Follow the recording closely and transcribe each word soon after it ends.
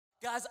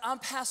Guys, I'm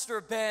Pastor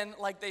Ben,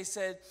 like they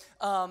said,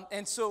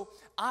 and so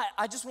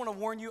I just want to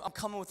warn you, I'm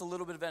coming with a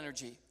little bit of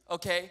energy,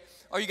 okay?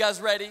 Are you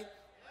guys ready?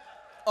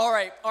 All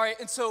right,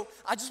 and so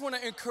I just want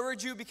to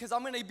encourage you because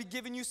I'm going to be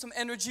giving you some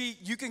energy.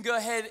 You can go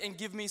ahead and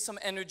give me some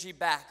energy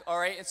back, all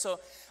right? And so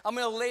I'm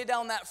going to lay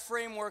down that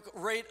framework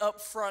right up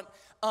front.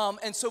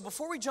 And so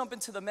before we jump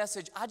into the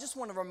message, I just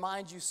want to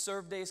remind you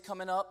Serve Day is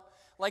coming up.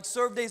 Like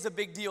Serve Day is a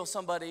big deal,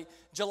 somebody.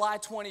 July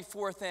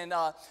 24th, and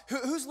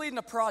who's leading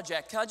a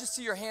project? Can I just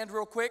see your hand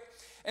real quick?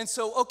 And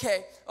so,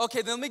 okay,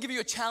 then let me give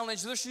you a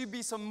challenge. There should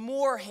be some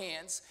more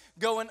hands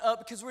going up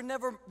because we're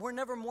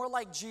never more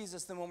like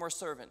Jesus than when we're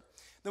serving,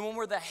 than when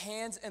we're the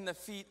hands and the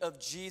feet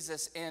of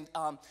Jesus. And,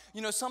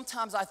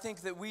 sometimes I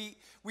think that we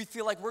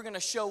feel like we're going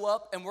to show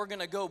up and we're going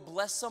to go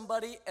bless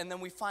somebody, and then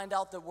we find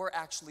out that we're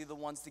actually the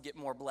ones to get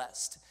more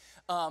blessed.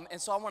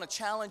 And so I want to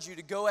challenge you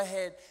to go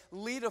ahead,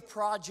 lead a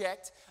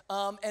project,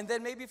 and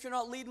then maybe if you're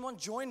not leading one,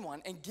 join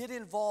one and get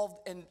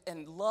involved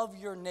and love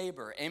your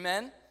neighbor.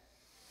 Amen?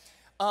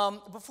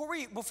 Before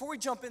we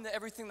jump into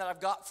everything that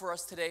I've got for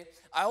us today,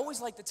 I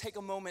always like to take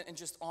a moment and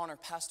just honor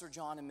Pastor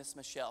John and Miss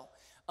Michelle.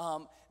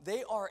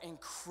 They are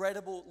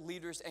incredible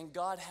leaders, and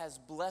God has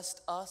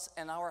blessed us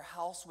and our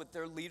house with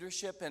their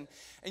leadership. And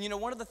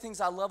one of the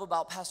things I love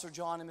about Pastor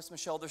John and Miss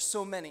Michelle, there's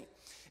so many,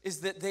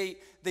 is that they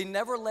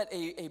never let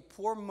a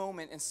poor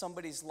moment in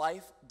somebody's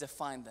life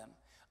define them.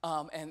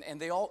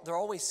 And they're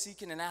always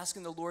seeking and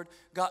asking the Lord,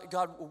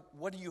 God,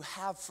 what do you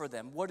have for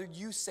them? What do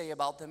you say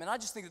about them? And I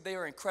just think that they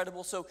are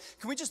incredible. So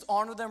can we just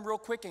honor them real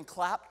quick and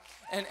clap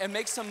and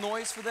make some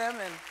noise for them?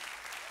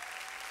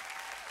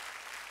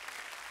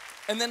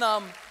 And then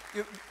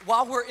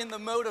while we're in the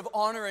mode of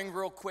honoring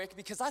real quick,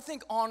 because I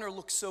think honor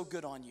looks so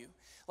good on you.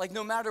 Like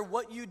no matter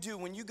what you do,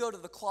 when you go to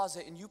the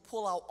closet and you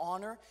pull out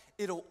honor,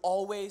 it'll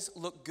always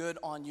look good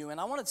on you. And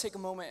I want to take a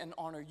moment and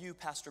honor you,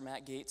 Pastor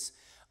Matt Gates.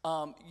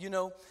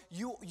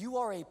 You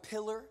are a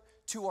pillar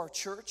to our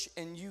church,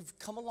 and you've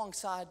come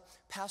alongside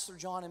Pastor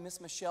John and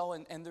Miss Michelle,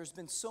 and there's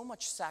been so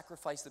much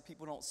sacrifice that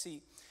people don't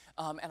see.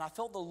 And I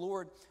felt the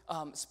Lord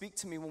speak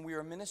to me when we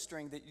were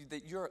ministering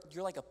that you're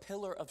like a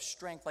pillar of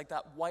strength, like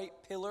that white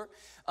pillar,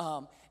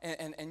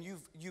 and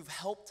you've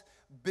helped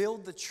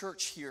build the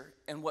church here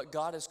and what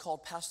God has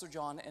called Pastor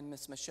John and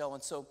Miss Michelle.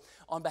 And so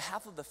on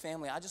behalf of the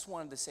family, I just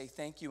wanted to say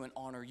thank you and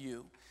honor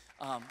you.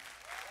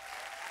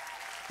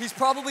 He's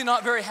probably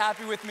not very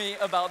happy with me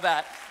about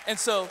that. And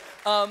so,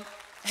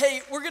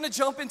 hey, we're going to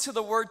jump into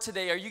the word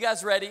today. Are you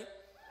guys ready?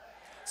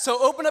 So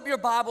open up your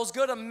Bibles,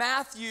 go to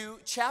Matthew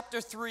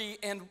chapter 3,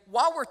 and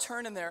while we're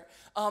turning there,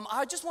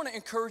 I just want to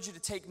encourage you to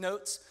take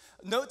notes.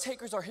 Note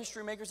takers are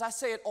history makers. I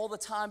say it all the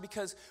time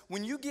because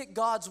when you get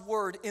God's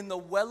word in the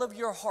well of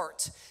your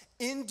heart,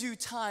 in due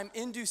time,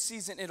 in due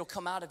season, it'll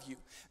come out of you.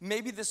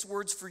 Maybe this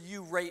word's for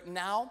you right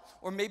now,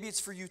 or maybe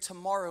it's for you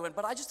tomorrow.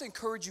 But I just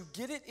encourage you,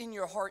 get it in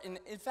your heart. And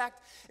in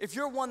fact, if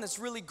you're one that's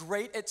really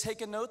great at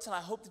taking notes, and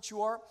I hope that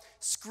you are,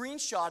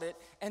 screenshot it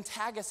and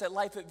tag us at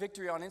Life at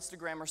Victory on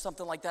Instagram or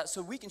something like that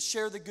so we can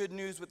share the good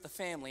news with the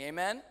family.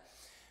 Amen?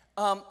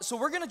 So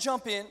we're going to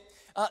jump in.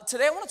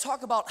 Today I want to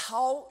talk about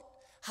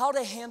how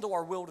to handle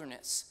our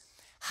wilderness.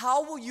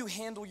 How will you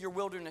handle your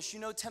wilderness?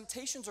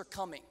 Temptations are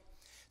coming.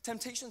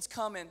 Temptations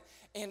come,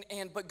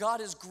 but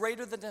God is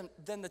greater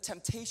than the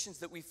temptations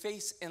that we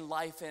face in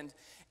life, and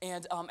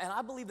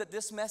I believe that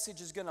this message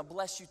is going to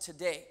bless you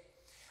today.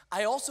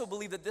 I also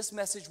believe that this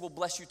message will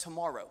bless you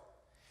tomorrow,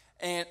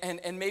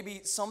 and maybe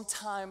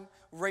sometime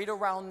right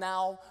around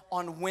now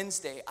on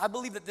Wednesday. I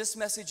believe that this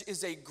message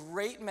is a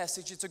great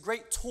message. It's a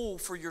great tool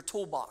for your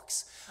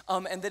toolbox,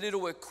 and that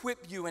it'll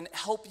equip you and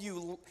help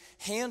you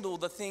handle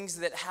the things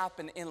that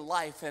happen in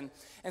life. And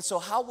so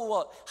how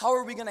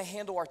are we going to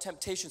handle our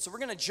temptation? So we're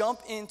going to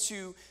jump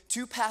into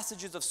two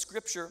passages of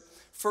Scripture.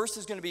 First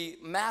is going to be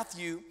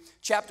Matthew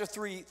chapter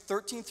 3,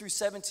 13 through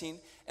 17,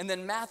 and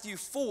then Matthew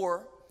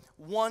 4,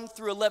 1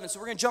 through 11. So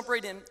we're going to jump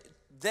right in.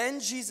 Then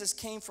Jesus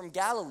came from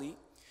Galilee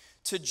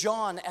to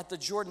John at the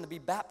Jordan to be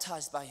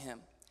baptized by him.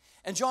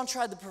 And John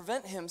tried to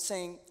prevent him,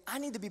 saying, I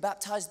need to be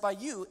baptized by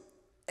you,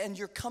 and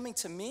you're coming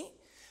to me?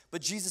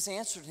 But Jesus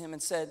answered him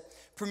and said,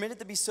 permit it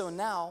to be so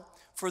now,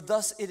 for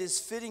thus it is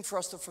fitting for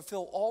us to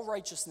fulfill all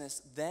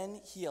righteousness.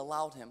 Then he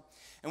allowed him.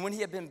 And when he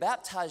had been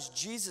baptized,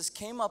 Jesus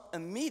came up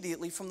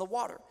immediately from the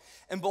water.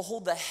 And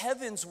behold, the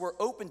heavens were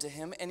opened to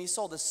him, and he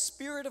saw the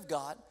Spirit of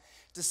God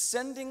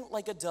descending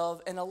like a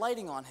dove and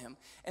alighting on him.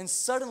 And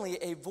suddenly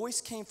a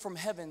voice came from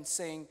heaven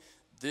saying,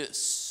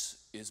 this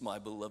is my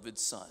beloved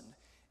Son,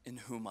 in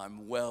whom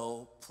I'm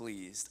well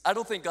pleased. I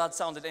don't think God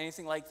sounded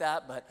anything like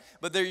that,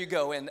 but there you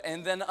go. And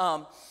then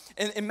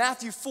in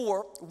Matthew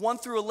 4, 1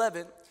 through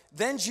 11,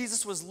 then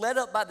Jesus was led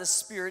up by the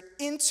Spirit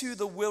into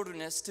the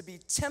wilderness to be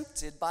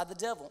tempted by the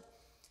devil.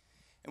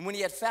 And when he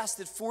had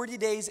fasted 40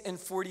 days and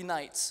 40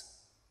 nights,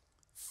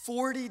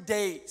 40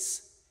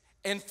 days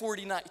and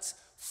 40 nights,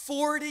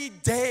 40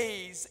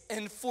 days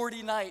and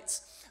 40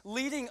 nights,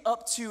 leading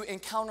up to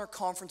Encounter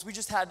Conference, we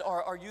just had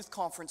our youth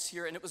conference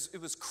here, and it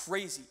was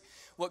crazy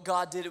what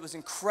God did. It was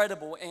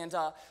incredible. And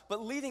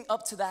but leading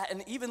up to that,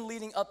 and even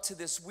leading up to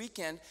this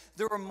weekend,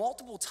 there were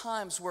multiple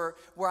times where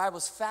I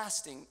was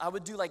fasting. I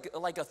would do like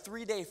a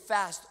 3-day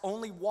fast,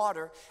 only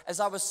water, as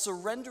I was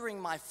surrendering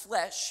my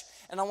flesh.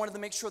 And I wanted to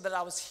make sure that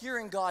I was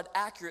hearing God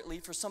accurately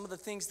for some of the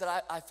things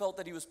that I felt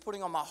that he was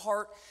putting on my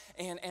heart,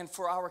 and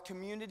for our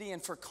community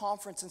and for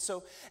conference. And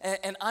so,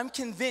 and I'm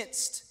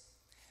convinced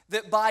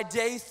that by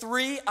day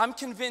 3, I'm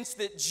convinced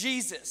that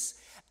Jesus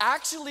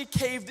actually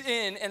caved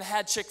in and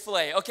had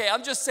Chick-fil-A. Okay,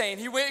 I'm just saying,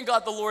 he went and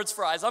got the Lord's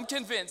fries. I'm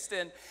convinced.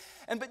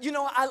 But you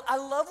know, I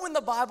love when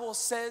the Bible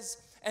says,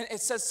 and it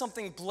says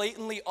something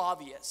blatantly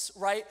obvious,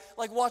 right?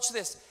 Like, watch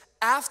this.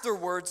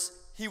 Afterwards,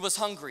 he was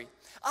hungry.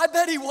 I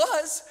bet he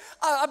was.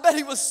 I bet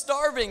he was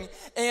starving.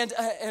 And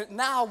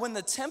now when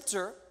the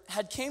tempter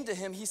had came to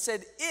him, he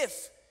said,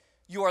 if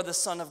you are the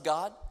Son of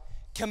God,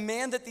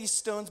 command that these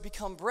stones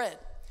become bread.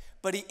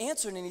 But he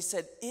answered and he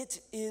said,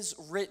 it is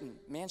written,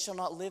 man shall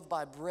not live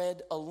by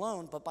bread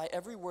alone, but by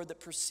every word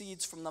that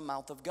proceeds from the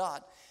mouth of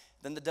God.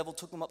 Then the devil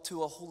took him up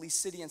to a holy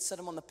city and set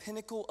him on the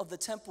pinnacle of the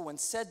temple and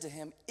said to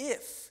him,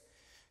 if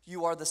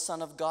you are the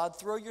Son of God,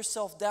 throw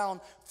yourself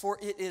down, for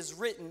it is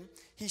written,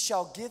 he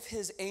shall give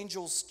his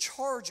angels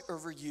charge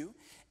over you,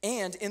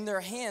 and in their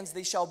hands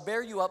they shall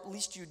bear you up,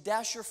 lest you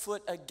dash your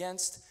foot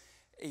against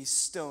a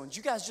stone. Did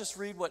you guys just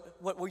read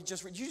what we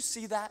just read? Did you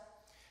see that?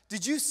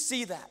 Did you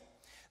see that?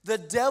 The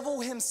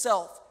devil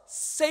himself,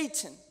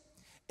 Satan,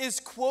 is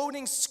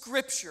quoting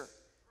scripture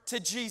to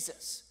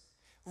Jesus.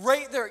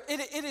 Right there.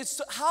 It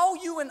is how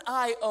you and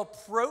I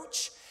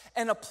approach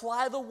and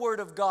apply the word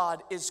of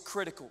God is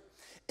critical.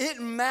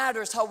 It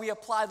matters how we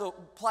apply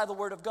the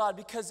word of God,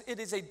 because it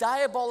is a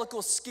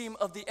diabolical scheme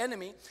of the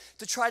enemy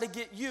to try to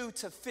get you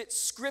to fit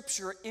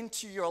scripture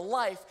into your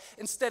life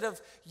instead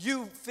of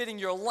you fitting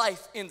your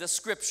life into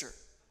scripture.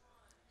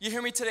 You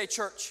hear me today,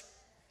 church?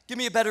 Give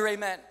me a better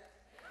amen.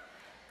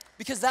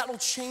 Because that will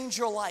change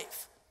your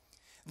life.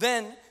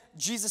 Then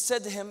Jesus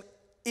said to him,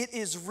 it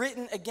is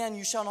written again,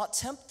 you shall not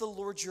tempt the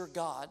Lord your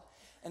God.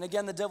 And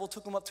again, the devil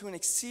took him up to an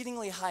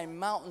exceedingly high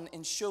mountain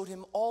and showed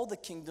him all the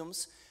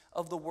kingdoms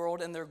of the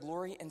world and their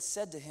glory, and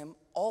said to him,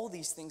 all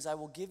these things I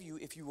will give you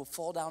if you will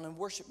fall down and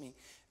worship me.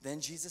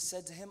 Then Jesus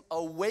said to him,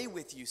 away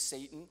with you,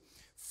 Satan,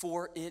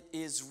 for it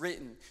is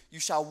written, you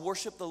shall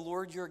worship the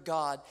Lord your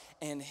God,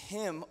 and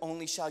him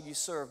only shall you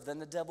serve. Then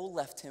the devil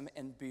left him,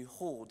 and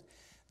behold,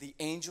 the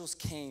angels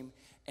came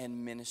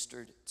and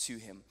ministered to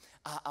him.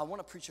 I want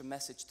to preach a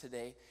message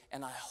today,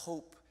 and I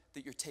hope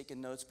that you're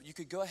taking notes, but you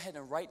could go ahead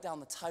and write down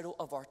the title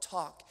of our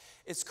talk.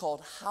 It's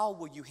called, How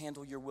Will You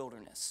Handle Your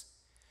Wilderness?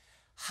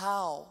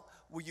 How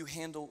will you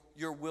handle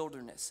your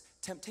wilderness?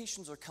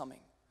 Temptations are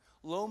coming.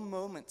 Low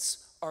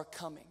moments are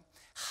coming.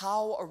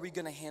 How are we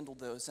going to handle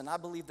those? And I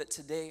believe that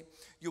today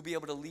you'll be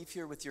able to leave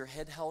here with your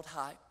head held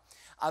high.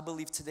 I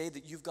believe today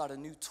that you've got a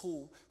new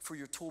tool for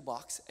your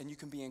toolbox, and you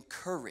can be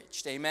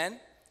encouraged. Amen?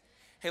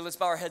 Hey, let's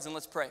bow our heads and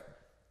let's pray.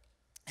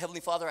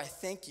 Heavenly Father, I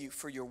thank you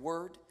for your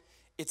word.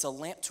 It's a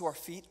lamp to our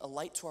feet, a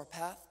light to our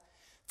path.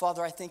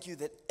 Father, I thank you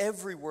that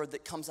every word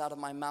that comes out of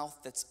my mouth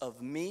that's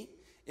of me,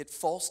 it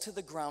falls to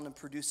the ground and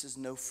produces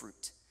no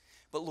fruit.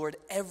 But Lord,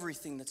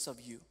 everything that's of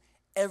you,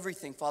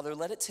 everything, Father,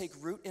 let it take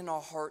root in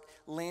our heart,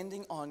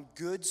 landing on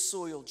good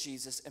soil,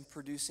 Jesus, and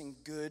producing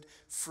good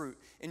fruit.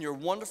 In your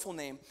wonderful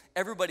name,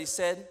 everybody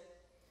said,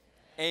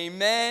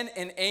 amen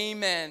and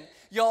amen.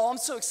 Y'all, I'm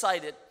so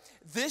excited.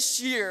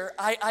 This year,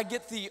 I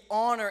get the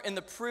honor and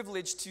the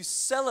privilege to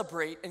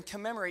celebrate and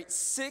commemorate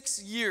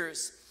 6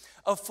 years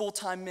of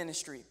full-time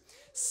ministry.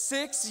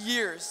 6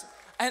 years.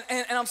 And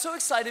I'm so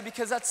excited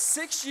because that's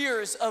 6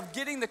 years of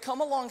getting to come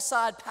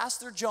alongside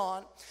Pastor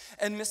John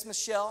and Miss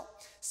Michelle.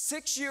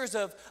 6 years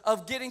of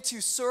getting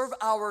to serve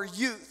our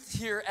youth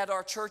here at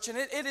our church. And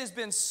it has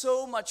been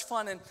so much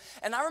fun.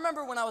 And I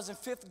remember when I was in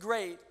 5th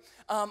grade,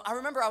 I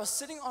remember I was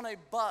sitting on a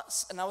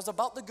bus and I was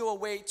about to go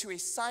away to a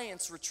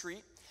science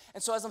retreat.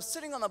 And so as I'm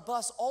sitting on the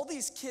bus, all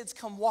these kids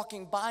come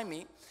walking by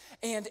me.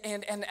 And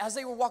as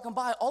they were walking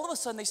by, all of a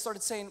sudden they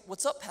started saying,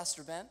 what's up,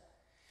 Pastor Ben?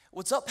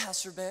 What's up,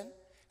 Pastor Ben?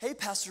 Hey,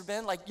 Pastor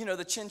Ben, like, you know,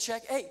 the chin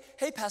check.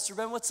 Hey, Pastor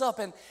Ben, what's up?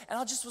 And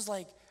I just was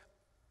like,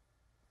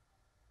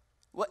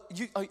 what,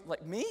 you,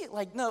 like me?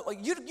 Like, no,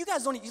 like you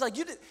guys don't, like,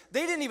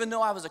 they didn't even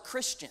know I was a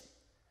Christian,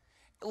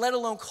 let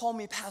alone call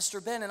me Pastor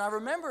Ben. And I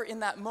remember in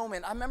that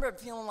moment, I remember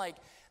feeling like,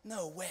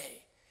 no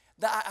way,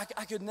 that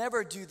I could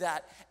never do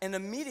that. And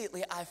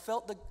immediately I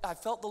felt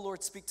the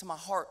Lord speak to my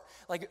heart,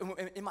 like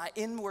in my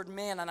inward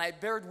man, and I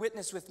bared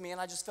witness with me,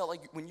 and I just felt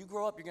like, when you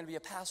grow up, you're going to be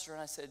a pastor.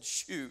 And I said,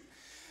 shoot.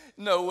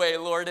 No way,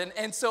 Lord.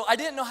 And so I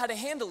didn't know how to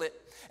handle it.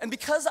 And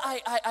because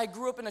I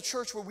grew up in a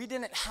church where we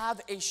didn't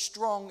have a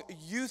strong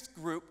youth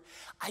group,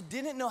 I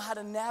didn't know how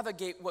to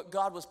navigate what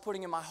God was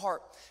putting in my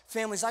heart.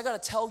 Families, I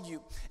got to tell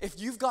you, if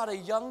you've got a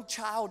young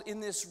child in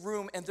this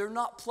room and they're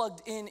not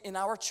plugged in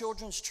our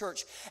children's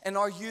church and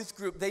our youth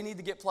group, they need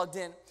to get plugged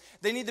in.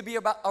 They need to be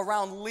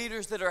around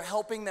leaders that are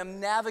helping them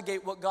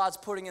navigate what God's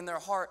putting in their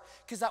heart,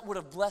 because that would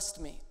have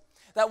blessed me.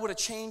 That would have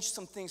changed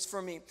some things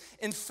for me.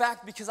 In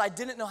fact, because I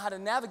didn't know how to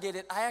navigate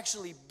it, I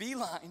actually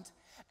beelined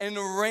and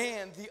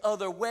ran the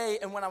other way.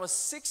 And when I was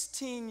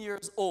 16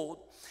 years old,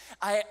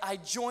 I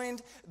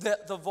joined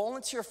the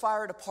volunteer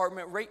fire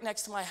department right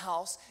next to my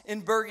house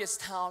in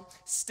Burgettstown,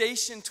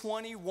 Station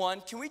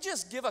 21. Can we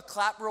just give a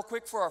clap real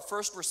quick for our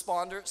first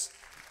responders?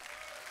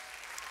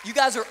 You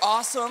guys are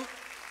awesome.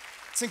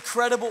 It's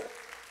incredible.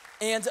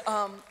 And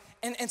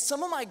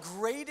some of my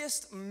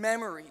greatest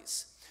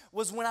memories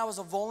was when I was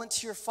a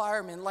volunteer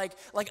fireman. Like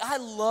I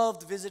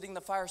loved visiting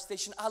the fire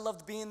station. I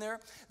loved being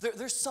there.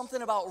 There's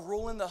something about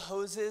rolling the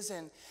hoses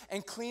and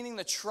cleaning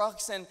the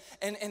trucks. And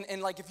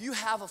like if you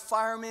have a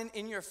fireman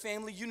in your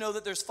family, you know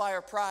that there's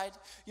fire pride.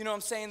 You know what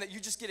I'm saying? That you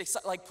just get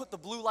excited, like put the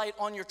blue light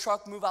on your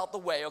truck, move out the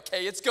way,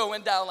 okay? It's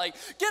going down, like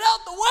get out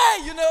the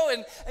way, you know?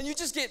 And you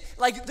just get,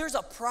 like there's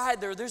a pride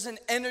there. There's an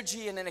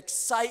energy and an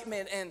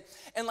excitement. And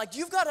like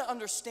you've got to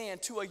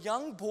understand, to a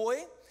young boy,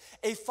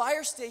 a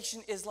fire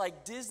station is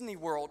like Disney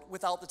World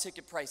without the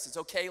ticket prices,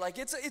 okay? Like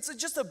it's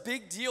just a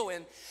big deal.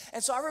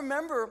 And so I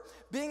remember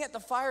being at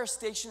the fire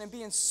station and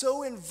being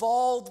so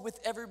involved with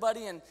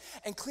everybody and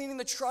cleaning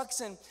the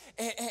trucks and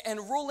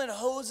rolling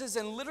hoses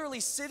and literally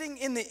sitting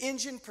in the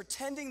engine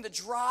pretending to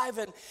drive.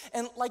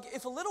 And like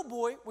if a little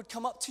boy would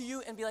come up to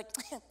you and be like,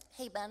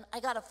 hey Ben, I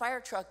got a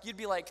fire truck, you'd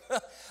be like,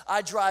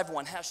 I drive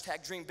one,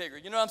 #dream bigger.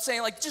 You know what I'm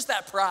saying? Like just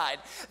that pride,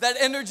 that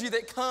energy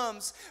that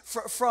comes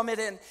from it.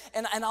 And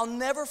I'll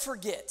never forget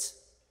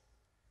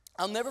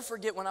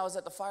when I was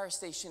at the fire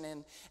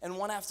station and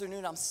one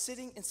afternoon I'm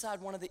sitting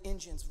inside one of the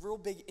engines, real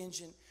big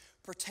engine,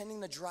 pretending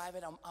to drive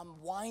it.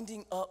 I'm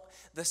winding up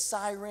the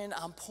siren,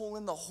 I'm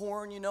pulling the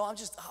horn, you know, I'm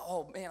just,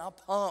 oh man, I'm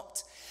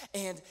pumped.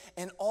 And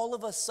all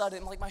of a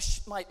sudden, like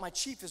my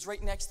chief is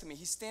right next to me.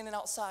 He's standing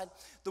outside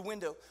the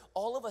window.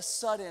 All of a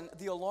sudden,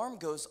 the alarm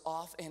goes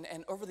off and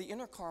over the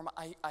intercom,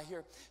 I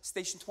hear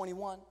Station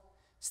 21.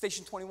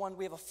 Station 21,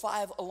 we have a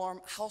 5-alarm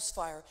house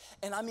fire.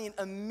 And I mean,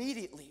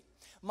 immediately,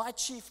 my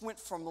chief went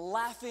from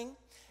laughing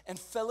and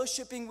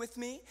fellowshipping with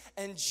me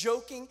and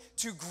joking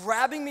to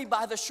grabbing me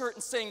by the shirt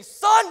and saying,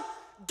 son,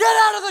 get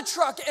out of the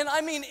truck. And I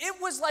mean, it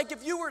was like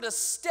if you were to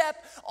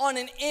step on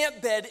an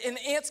ant bed and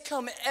ants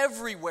come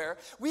everywhere.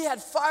 We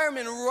had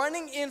firemen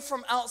running in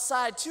from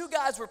outside. 2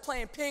 guys were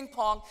playing ping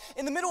pong.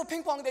 In the middle of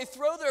ping pong, they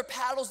throw their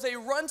paddles. They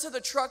run to the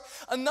truck.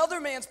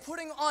 Another man's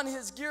putting on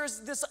his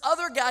gears. This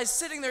other guy's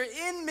sitting there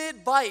in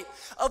mid-bite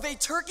of a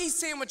turkey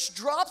sandwich,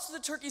 drops the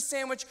turkey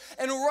sandwich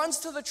and runs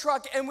to the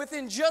truck. And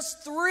within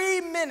just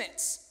 3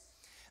 minutes,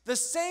 the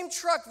same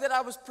truck that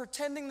I was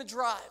pretending to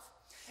drive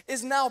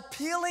is now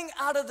peeling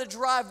out of the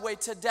driveway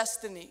to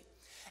destiny.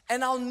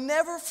 And I'll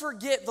never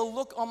forget the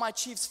look on my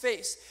chief's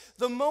face,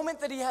 the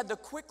moment that he had to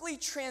quickly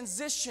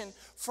transition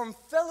from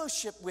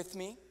fellowship with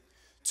me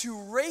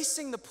to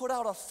racing to put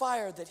out a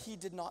fire that he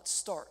did not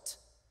start.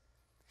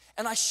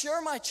 And I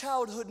share my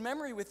childhood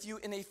memory with you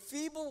in a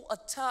feeble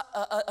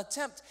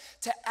attempt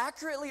to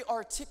accurately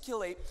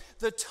articulate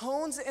the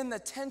tones and the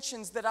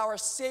tensions that our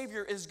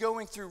Savior is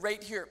going through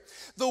right here.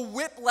 The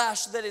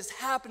whiplash that is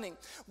happening.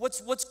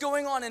 What's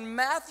going on in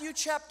Matthew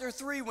chapter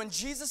 3 when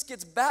Jesus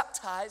gets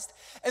baptized,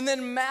 and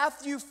then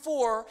Matthew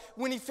 4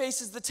 when he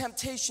faces the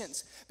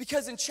temptations.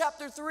 Because in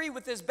chapter 3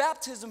 with his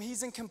baptism,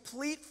 he's in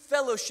complete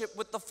fellowship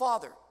with the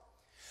Father.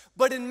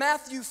 But in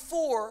Matthew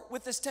 4,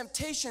 with his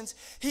temptations,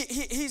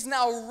 he's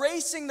now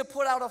racing to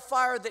put out a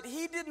fire that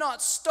he did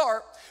not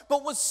start,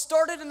 but was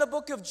started in the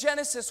book of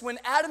Genesis when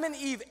Adam and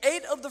Eve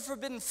ate of the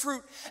forbidden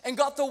fruit and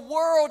got the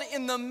world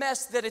in the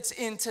mess that it's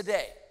in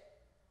today.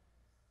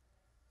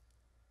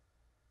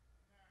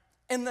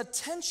 And the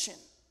tension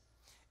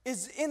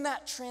is in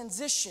that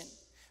transition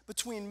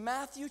between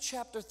Matthew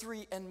chapter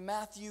 3 and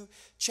Matthew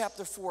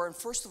chapter 4. And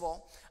first of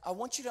all, I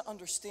want you to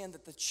understand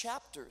that the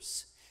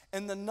chapters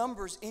and the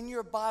numbers in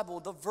your Bible,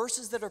 the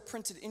verses that are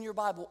printed in your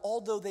Bible,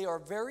 although they are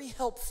very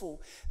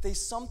helpful, they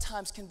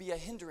sometimes can be a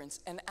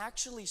hindrance and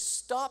actually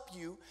stop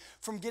you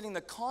from getting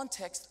the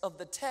context of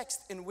the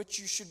text in which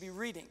you should be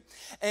reading.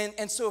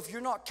 And so if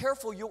you're not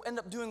careful, you'll end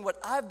up doing what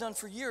I've done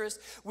for years,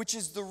 which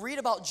is to read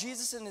about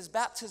Jesus and his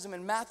baptism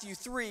in Matthew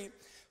 3,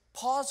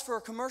 pause for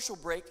a commercial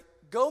break,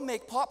 go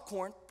make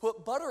popcorn,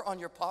 put butter on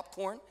your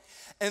popcorn,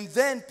 and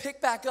then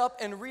pick back up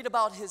and read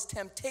about his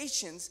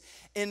temptations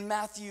in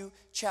Matthew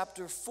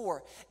chapter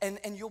 4. And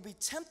you'll be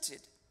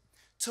tempted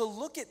to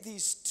look at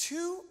these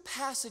 2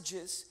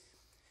 passages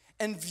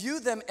and view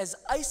them as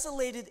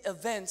isolated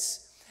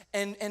events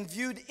and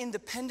viewed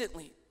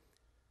independently.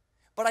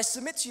 But I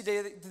submit to you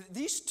today that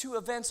these 2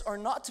 events are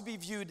not to be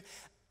viewed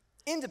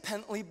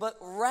independently, but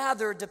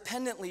rather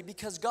dependently,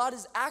 because God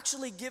is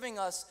actually giving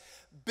us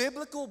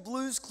biblical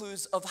Blue's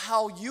Clues of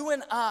how you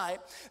and I,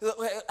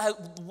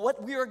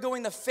 what we are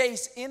going to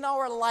face in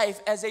our life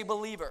as a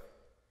believer.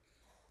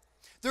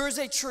 There is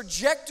a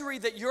trajectory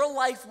that your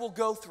life will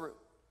go through.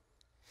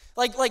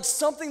 Like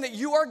something that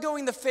you are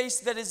going to face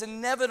that is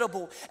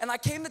inevitable. And I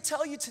came to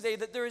tell you today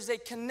that there is a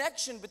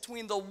connection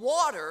between the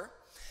water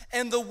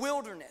and the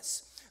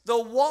wilderness.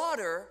 The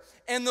water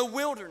and the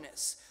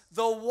wilderness.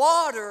 The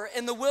water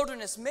and the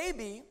wilderness.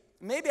 Maybe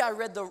maybe I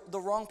read the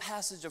wrong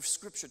passage of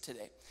scripture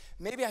today.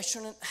 Maybe I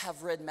shouldn't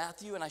have read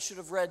Matthew, and I should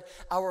have read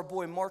our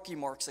boy Marky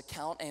Mark's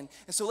account. And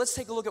so let's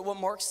take a look at what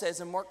Mark says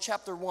in Mark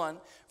chapter 1,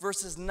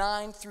 verses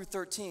 9 through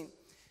 13.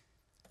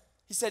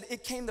 He said,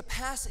 "It came to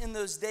pass in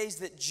those days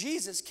that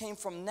Jesus came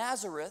from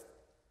Nazareth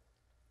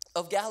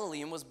of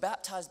Galilee and was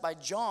baptized by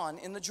John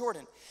in the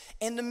Jordan.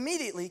 And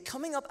immediately,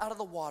 coming up out of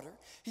the water,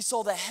 he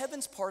saw the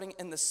heavens parting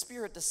and the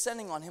Spirit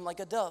descending on him like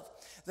a dove.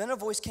 Then a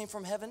voice came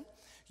from heaven,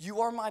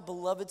 'You are my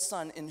beloved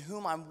Son, in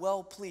whom I'm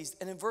well pleased.'"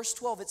 And in verse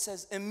 12, it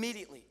says,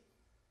 immediately,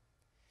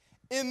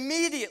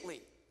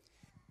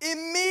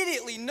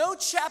 no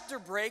chapter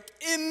break,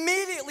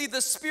 immediately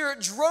the Spirit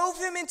drove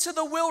him into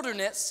the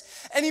wilderness,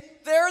 and he was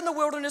there in the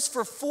wilderness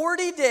for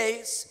 40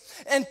 days,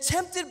 and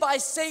tempted by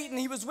Satan,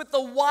 he was with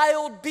the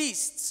wild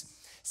beasts.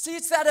 See,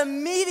 it's that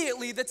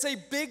immediately that's a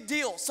big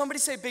deal. Somebody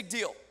say big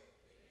deal.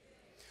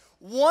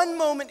 One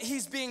moment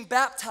he's being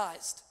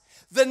baptized,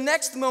 the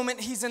next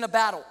moment he's in a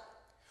battle.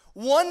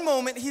 One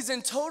moment he's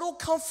in total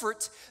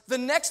comfort, the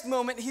next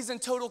moment he's in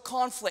total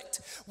conflict.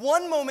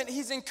 One moment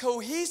he's in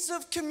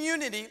cohesive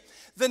community,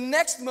 the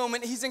next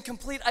moment he's in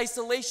complete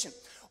isolation.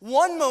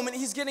 One moment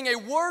he's getting a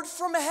word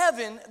from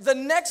heaven, the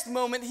next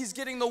moment he's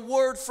getting the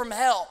word from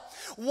hell.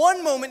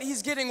 One moment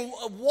he's getting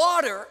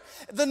water,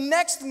 the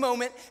next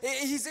moment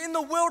he's in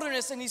the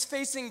wilderness and he's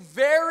facing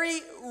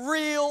very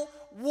real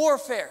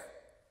warfare.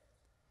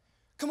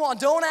 Come on,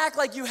 don't act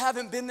like you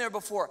haven't been there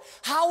before.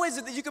 How is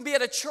it that you can be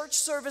at a church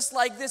service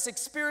like this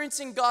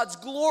experiencing God's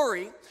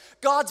glory,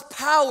 God's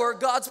power,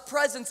 God's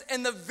presence,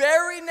 and the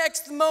very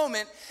next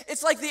moment,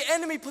 it's like the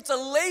enemy puts a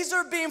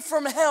laser beam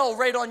from hell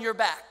right on your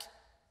back.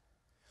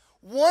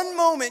 One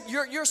moment,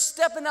 you're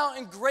stepping out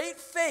in great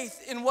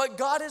faith in what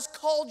God has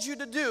called you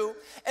to do,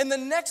 and the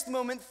next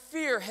moment,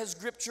 fear has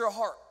gripped your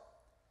heart.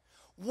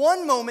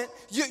 One moment,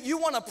 you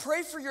want to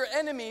pray for your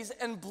enemies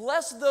and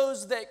bless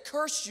those that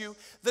curse you.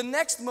 The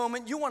next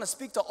moment, you want to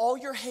speak to all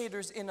your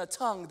haters in a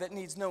tongue that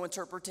needs no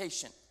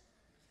interpretation.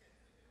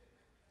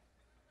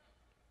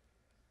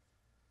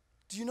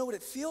 Do you know what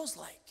it feels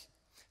like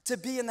to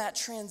be in that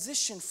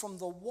transition from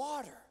the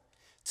water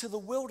to the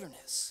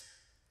wilderness?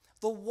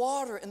 The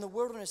water and the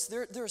wilderness,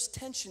 there's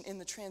tension in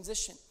the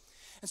transition.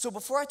 And so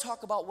before I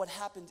talk about what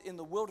happened in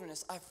the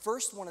wilderness, I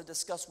first want to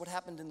discuss what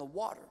happened in the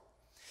water.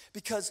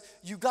 Because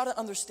you got to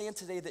understand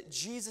today that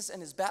Jesus and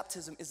his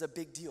baptism is a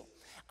big deal.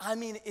 I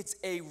mean, it's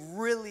a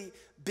really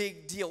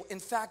big deal.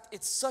 In fact,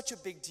 it's such a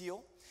big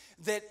deal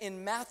that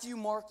in Matthew,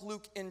 Mark,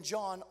 Luke, and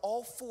John,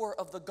 all four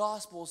of the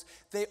Gospels,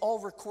 they all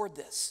record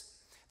this.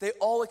 They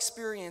all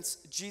experience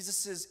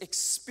Jesus'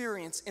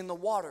 experience in the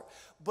water.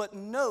 But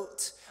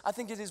note, I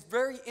think it is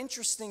very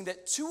interesting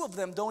that two of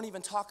them don't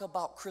even talk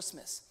about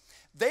Christmas.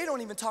 They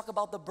don't even talk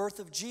about the birth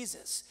of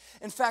Jesus.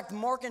 In fact,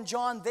 Mark and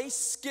John, they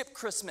skip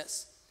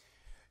Christmas.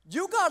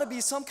 You got to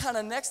be some kind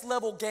of next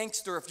level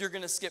gangster if you're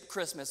going to skip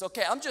Christmas.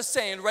 Okay, I'm just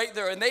saying right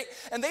there. And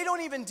they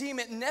don't even deem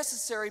it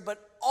necessary, but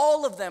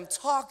all of them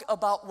talk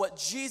about what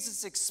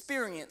Jesus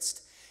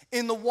experienced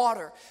in the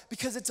water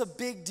because it's a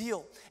big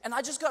deal. And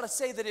I just got to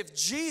say that if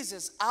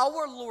Jesus,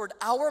 our Lord,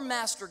 our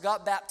Master,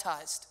 got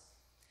baptized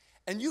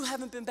and you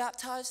haven't been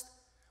baptized,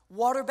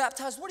 water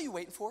baptized, what are you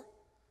waiting for?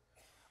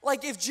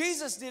 Like if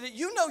Jesus did it,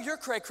 you know your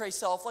cray-cray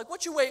self. Like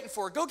what you waiting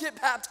for? Go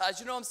get baptized,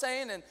 you know what I'm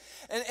saying?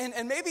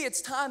 And maybe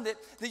it's time that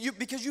you,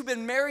 because you've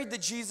been married to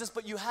Jesus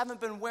but you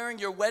haven't been wearing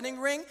your wedding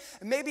ring,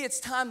 maybe it's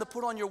time to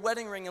put on your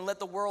wedding ring and let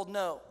the world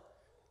know.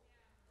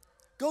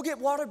 Go get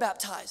water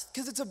baptized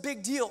because it's a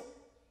big deal.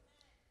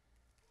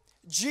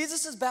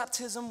 Jesus'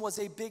 baptism was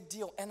a big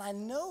deal, and I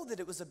know that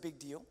it was a big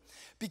deal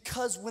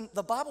because when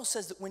the Bible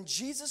says that when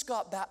Jesus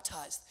got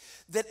baptized,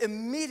 that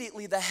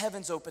immediately the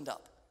heavens opened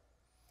up.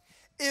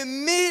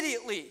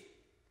 Immediately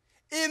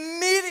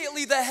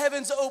the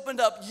heavens opened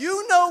up.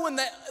 You know when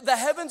the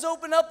heavens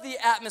open up, the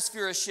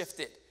atmosphere is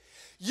shifted.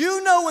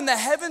 You know when the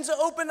heavens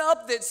open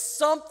up that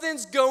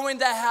something's going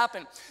to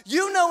happen.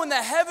 You know when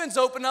the heavens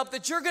open up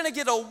that you're going to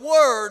get a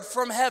word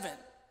from heaven.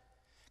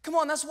 Come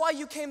on, that's why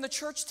you came to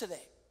church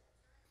today.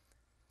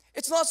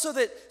 It's not so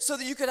that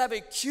you could have a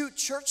cute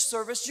church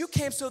service. You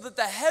came so that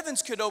the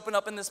heavens could open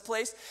up in this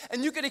place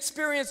and you could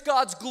experience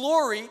God's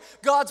glory,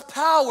 God's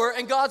power,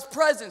 and God's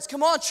presence.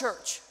 Come on,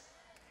 church.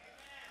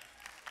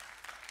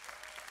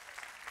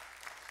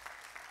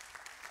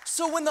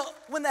 So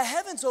when the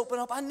heavens open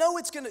up, I know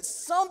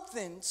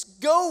something's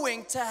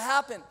going to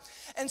happen.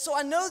 And so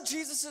I know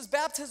Jesus'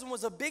 baptism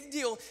was a big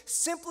deal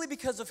simply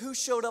because of who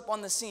showed up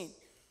on the scene.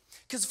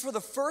 Because for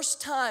the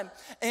first time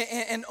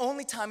and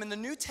only time in the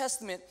New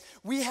Testament,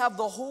 we have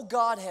the whole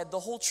Godhead, the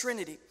whole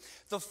Trinity.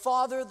 The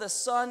Father, the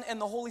Son, and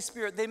the Holy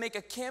Spirit. They make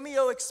a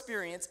cameo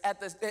experience at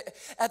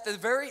the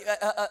very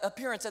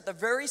appearance at the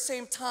very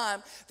same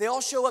time. They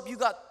all show up. You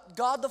got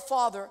God the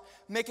Father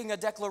making a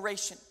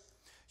declaration.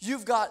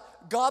 You've got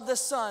God the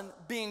Son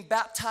being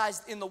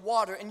baptized in the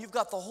water, and you've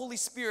got the Holy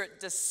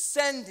Spirit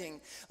descending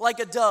like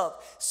a dove.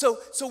 So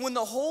when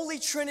the Holy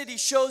Trinity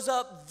shows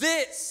up,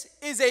 this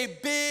is a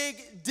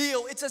big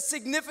deal. It's a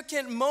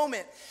significant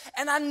moment.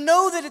 And I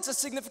know that it's a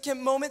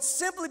significant moment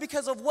simply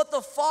because of what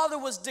the Father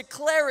was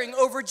declaring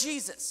over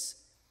Jesus.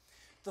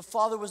 The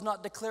Father was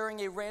not declaring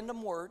a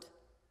random word.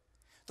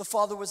 The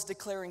Father was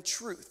declaring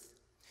truth.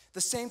 The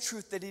same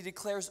truth that he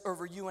declares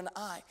over you and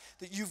I,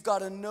 that you've got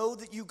to know,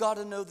 that you got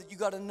to know, that you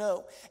got to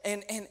know.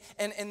 And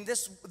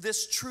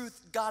this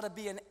truth got to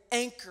be an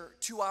anchor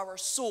to our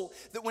soul,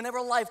 that whenever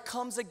life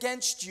comes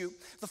against you,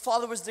 the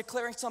Father was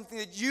declaring something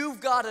that you've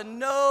got to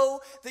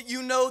know, that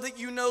you know, that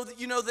you know, that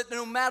you know, that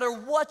no matter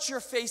what you're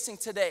facing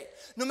today,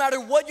 no matter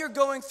what you're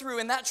going through,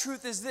 and that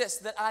truth is this,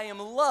 that I am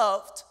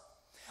loved,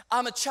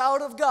 I'm a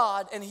child of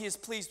God, and he is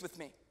pleased with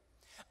me.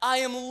 I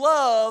am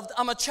loved,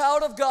 I'm a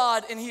child of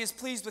God, and he is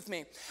pleased with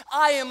me.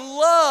 I am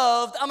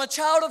loved, I'm a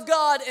child of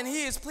God, and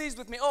he is pleased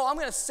with me. Oh, I'm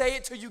going to say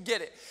it till you get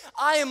it.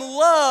 I am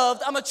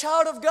loved, I'm a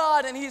child of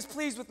God, and he is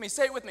pleased with me.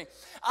 Say it with me.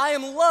 I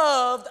am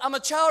loved, I'm a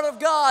child of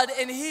God,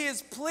 and he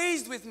is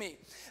pleased with me.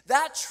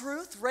 That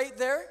truth right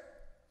there,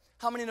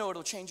 how many know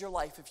it'll change your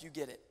life if you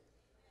get it?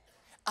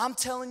 I'm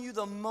telling you,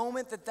 the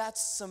moment that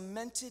that's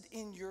cemented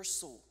in your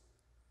soul,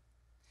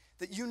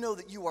 that you know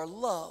that you are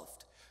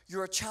loved,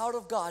 you're a child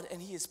of God,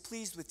 and he is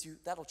pleased with you,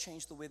 that'll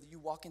change the way that you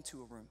walk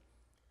into a room.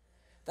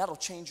 That'll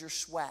change your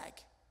swag.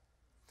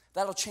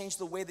 That'll change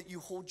the way that you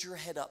hold your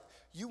head up.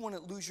 You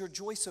wouldn't lose your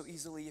joy so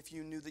easily if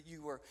you knew that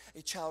you were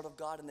a child of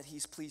God and that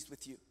he's pleased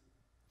with you.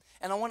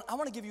 And I want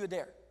to give you a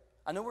dare.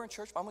 I know we're in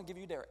church, but I'm going to give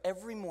you a dare.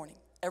 Every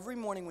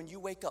morning when you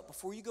wake up,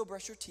 before you go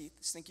brush your teeth,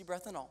 stinky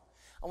breath and all,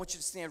 I want you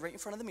to stand right in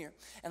front of the mirror,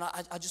 and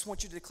I just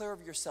want you to declare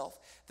over yourself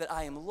that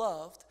I am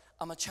loved,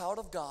 I'm a child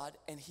of God,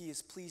 and he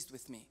is pleased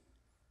with me.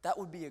 That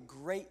would be a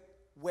great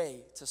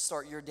way to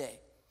start your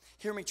day.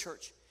 Hear me,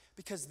 church,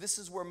 because this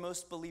is where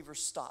most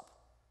believers stop.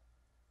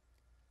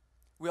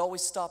 We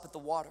always stop at the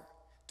water.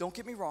 Don't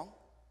get me wrong.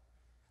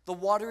 The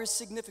water is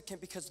significant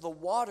because the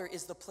water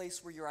is the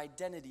place where your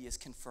identity is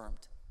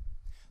confirmed.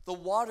 The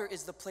water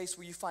is the place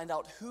where you find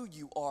out who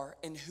you are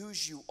and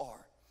whose you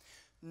are.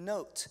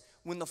 Note,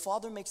 when the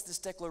Father makes this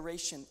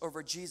declaration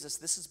over Jesus,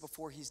 this is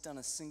before he's done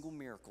a single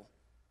miracle.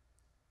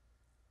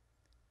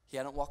 He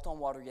hadn't walked on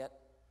water yet.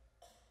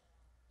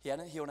 He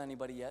hadn't healed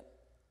anybody yet.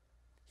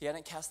 He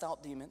hadn't cast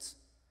out demons.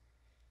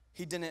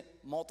 He didn't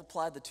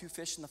multiply the 2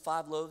 fish and the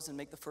 5 loaves and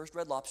make the first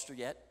red lobster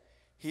yet.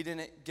 He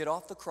didn't get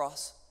off the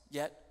cross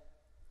yet.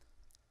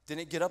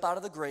 Didn't get up out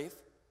of the grave.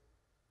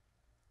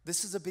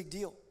 This is a big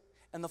deal.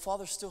 And the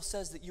Father still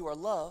says that you are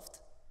loved,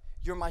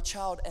 you're my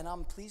child, and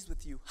I'm pleased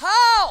with you.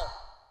 How?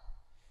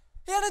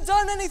 He hadn't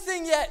done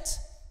anything yet.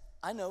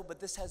 I know, but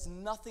this has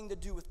nothing to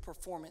do with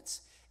performance.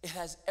 It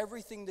has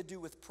everything to do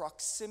with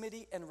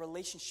proximity and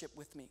relationship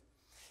with me.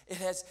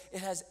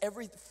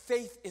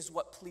 Faith is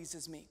what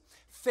pleases me.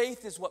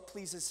 Faith is what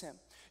pleases him.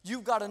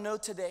 You've got to know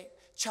today,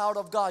 child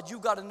of God,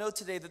 you've got to know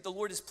today that the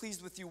Lord is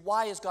pleased with you.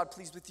 Why is God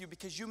pleased with you?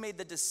 Because you made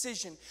the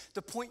decision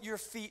to point your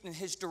feet in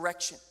his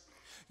direction.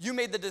 You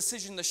made the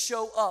decision to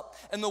show up.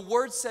 And the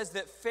word says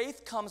that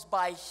faith comes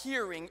by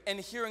hearing and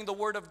hearing the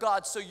word of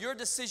God. So your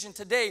decision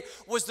today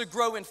was to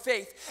grow in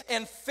faith.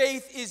 And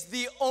faith is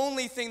the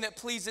only thing that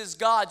pleases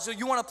God. So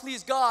you want to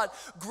please God,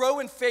 grow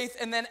in faith,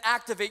 and then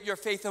activate your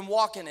faith and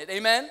walk in it.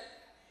 Amen?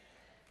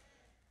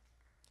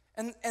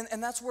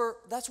 And that's where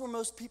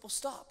most people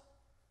stop.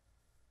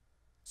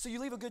 So you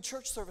leave a good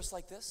church service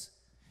like this,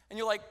 and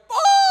you're like,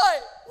 boy,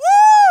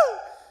 woo!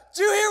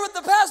 Did you hear what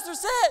the pastor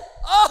said?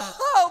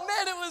 Oh,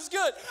 man, it was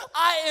good.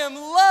 I am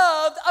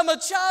loved. I'm a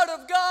child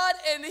of God,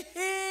 and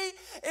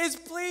he is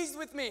pleased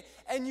with me.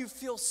 And you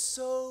feel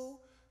so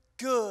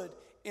good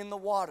in the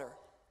water.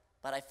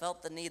 But I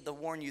felt the need to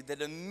warn you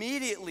that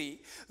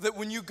immediately, that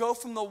when you go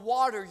from the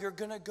water, you're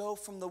going to go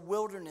from the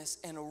wilderness.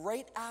 And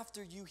right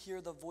after you hear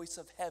the voice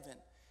of heaven,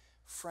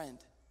 friend,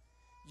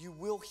 you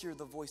will hear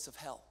the voice of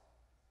hell.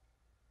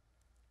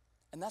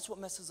 And that's what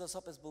messes us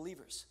up as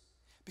believers.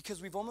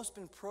 Because we've almost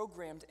been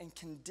programmed and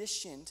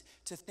conditioned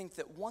to think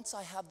that once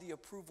I have the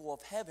approval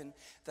of heaven,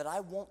 that I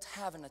won't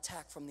have an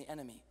attack from the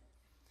enemy.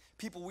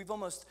 People, we've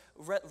almost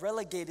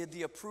relegated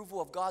the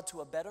approval of God to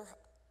a better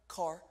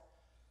car,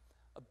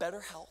 a better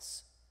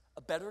house,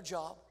 a better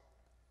job,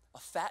 a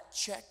fat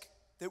check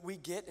that we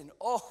get, and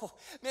oh,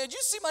 man, did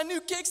you see my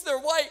new kicks? They're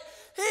white.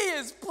 He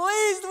is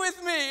pleased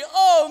with me.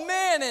 Oh,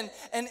 man,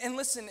 and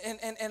listen,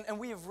 and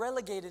we have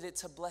relegated it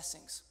to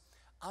blessings.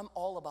 I'm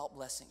all about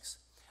blessings.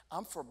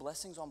 I'm for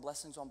blessings on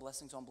blessings on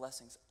blessings on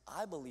blessings.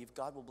 I believe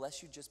God will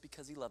bless you just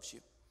because he loves you.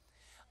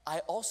 I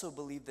also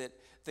believe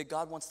that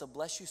God wants to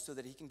bless you so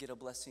that he can get a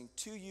blessing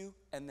to you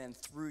and then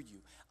through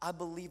you. I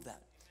believe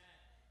that.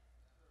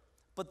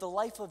 But the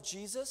life of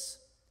Jesus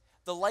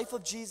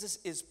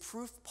is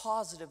proof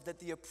positive that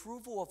the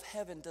approval of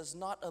heaven does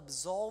not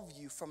absolve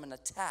you from an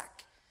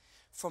attack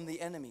from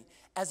the enemy.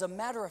 As a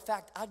matter of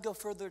fact, I'd go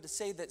further to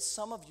say that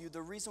some of you,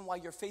 the reason why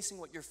you're facing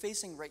what you're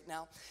facing right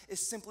now is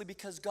simply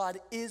because God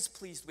is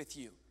pleased with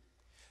you.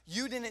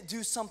 You didn't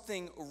do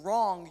something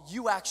wrong.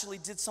 You actually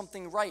did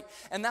something right.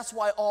 And that's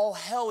why all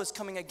hell is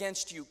coming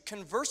against you.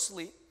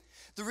 Conversely,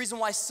 the reason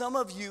why some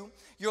of you,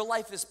 your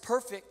life is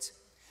perfect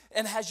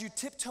and has you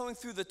tiptoeing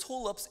through the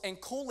tulips and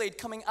Kool-Aid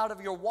coming out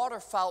of your water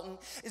fountain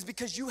is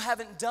because you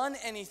haven't done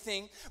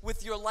anything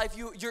with your life.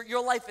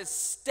 Your life is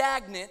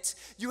stagnant.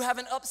 You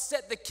haven't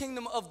upset the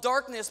kingdom of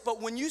darkness.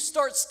 But when you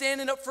start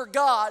standing up for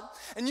God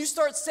and you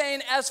start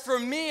saying, as for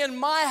me and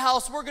my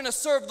house, we're going to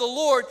serve the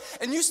Lord,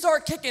 and you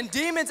start kicking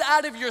demons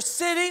out of your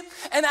city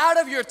and out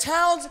of your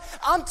towns,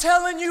 I'm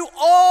telling you,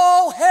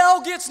 all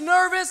hell gets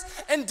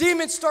nervous and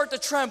demons start to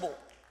tremble.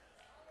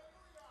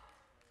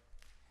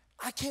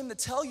 I came to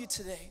tell you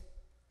today,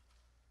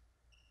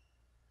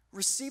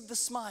 receive the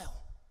smile.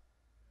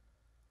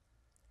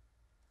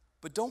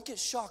 But don't get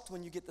shocked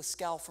when you get the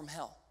scowl from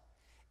hell.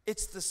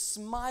 It's the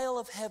smile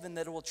of heaven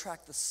that will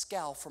attract the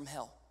scowl from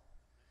hell.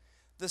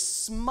 The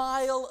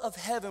smile of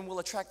heaven will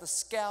attract the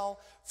scowl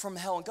from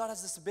hell. And God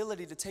has this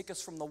ability to take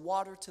us from the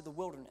water to the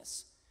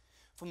wilderness.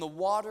 From the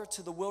water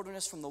to the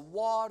wilderness, from the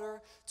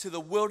water to the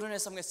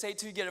wilderness. I'm going to say it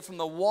to you, get it, from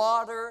the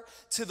water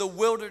to the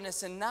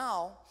wilderness. And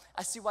now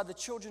I see why the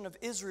children of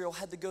Israel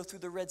had to go through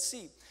the Red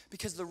Sea,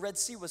 because the Red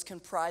Sea was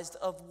comprised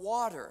of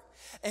water.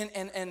 And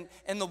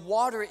the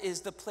water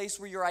is the place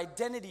where your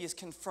identity is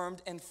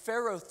confirmed. And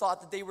Pharaoh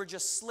thought that they were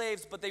just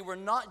slaves, but they were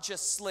not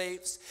just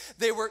slaves.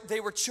 They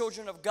were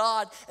children of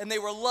God, and they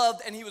were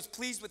loved, and he was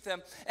pleased with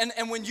them.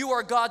 And when you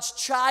are God's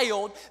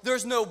child,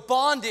 there's no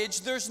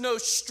bondage, there's no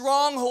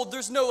stronghold,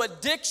 there's no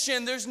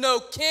addiction, there's no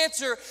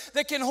cancer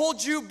that can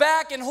hold you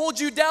back and hold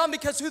you down,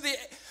 because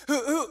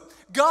who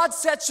God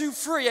sets you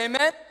free,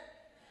 amen?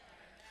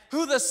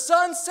 Who the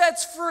Son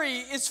sets free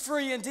is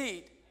free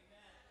indeed.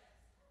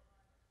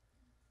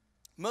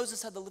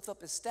 Moses had to lift up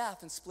his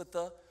staff and split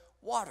the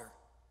water.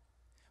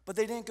 But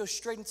they didn't go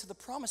straight into the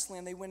promised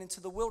land. They went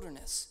into the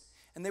wilderness.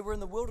 And they were in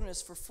the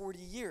wilderness for 40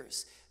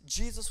 years.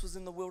 Jesus was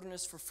in the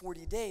wilderness for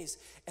 40 days.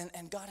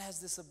 And God has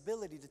this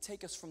ability to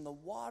take us from the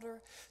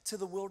water to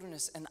the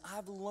wilderness. And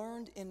I've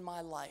learned in my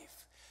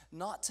life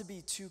not to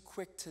be too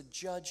quick to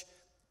judge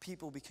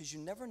people, because you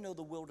never know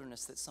the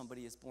wilderness that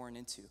somebody is born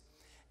into.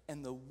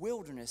 And the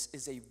wilderness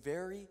is a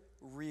very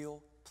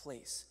real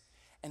place.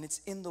 And it's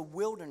in the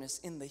wilderness,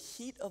 in the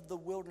heat of the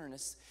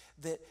wilderness,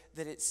 that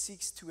it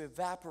seeks to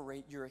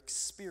evaporate your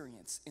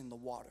experience in the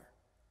water.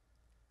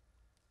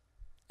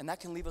 And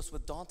that can leave us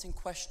with daunting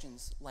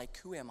questions like,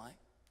 who am I?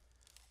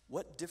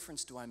 What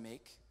difference do I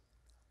make?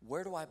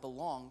 Where do I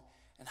belong?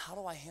 And how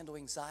do I handle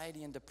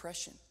anxiety and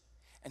depression?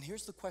 And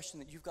here's the question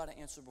that you've got to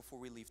answer before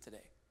we leave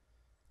today.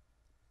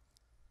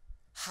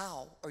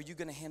 How are you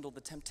going to handle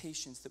the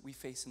temptations that we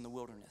face in the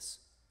wilderness?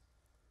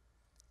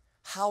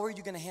 How are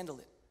you going to handle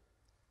it?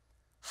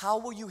 How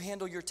will you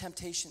handle your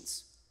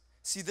temptations?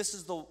 See, this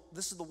is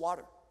the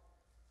water.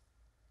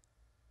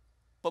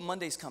 But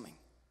Monday's coming.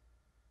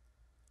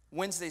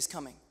 Wednesday's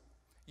coming.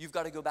 You've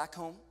got to go back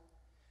home.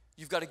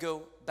 You've got to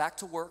go back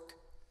to work.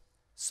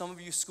 Some of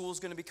you, school's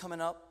going to be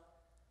coming up.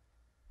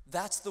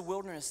 That's the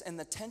wilderness, and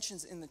the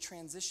tensions in the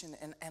transition.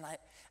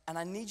 And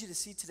I need you to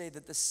see today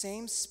that the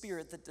same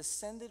Spirit that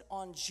descended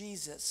on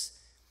Jesus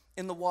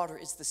in the water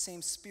is the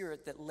same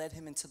Spirit that led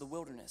him into the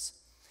wilderness.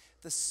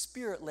 The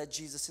Spirit led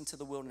Jesus into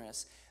the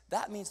wilderness.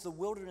 That means the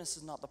wilderness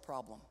is not the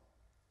problem.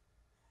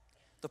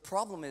 The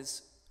problem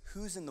is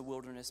who's in the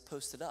wilderness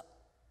posted up,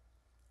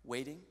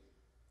 waiting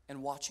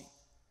and watching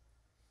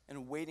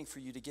and waiting for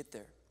you to get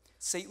there.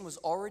 Satan was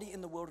already in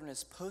the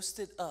wilderness,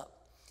 posted up,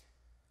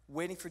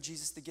 waiting for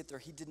Jesus to get there.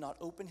 He did not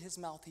open his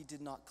mouth. He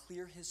did not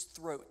clear his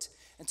throat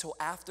until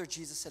after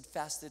Jesus had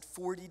fasted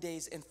 40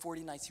 days and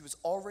 40 nights. He was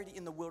already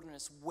in the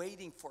wilderness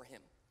waiting for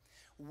him.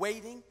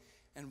 Waiting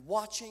and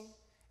watching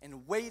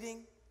and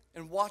waiting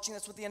and watching.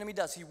 That's what the enemy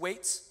does. He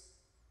waits,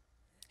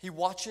 he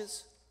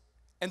watches,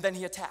 and then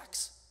he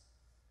attacks.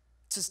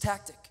 It's his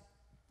tactic.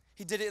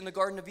 He did it in the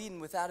Garden of Eden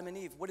with Adam and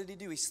Eve. What did he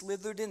do? He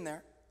slithered in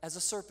there as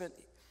a serpent.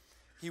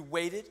 He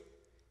waited,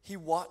 he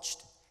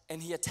watched,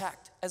 and he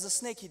attacked. As a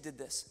snake, he did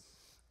this.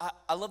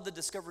 I love the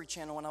Discovery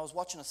Channel. When I was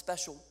watching a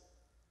special,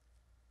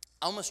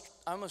 I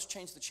almost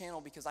changed the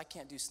channel because I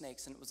can't do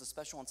snakes, and it was a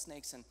special on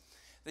snakes, and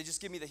they just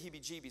give me the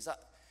heebie-jeebies.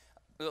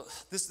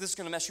 This is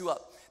going to mess you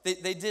up.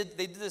 They did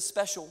this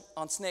special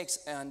on snakes,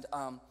 and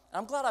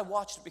I'm glad I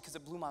watched it because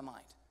it blew my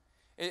mind.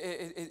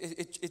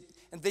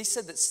 And they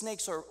said that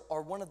snakes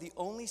are one of the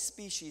only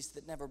species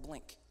that never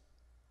blink,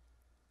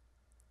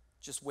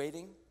 just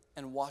waiting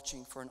and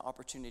watching for an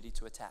opportunity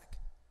to attack.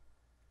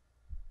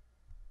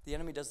 The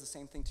enemy does the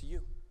same thing to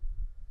you,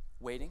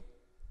 waiting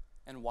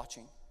and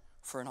watching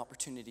for an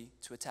opportunity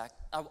to attack.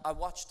 I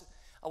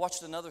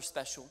watched another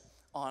special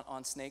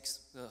on snakes.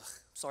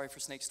 Sorry for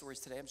snake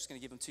stories today. I'm just going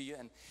to give them to you.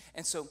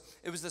 And so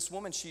it was this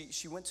woman.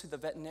 She went to the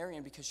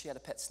veterinarian because she had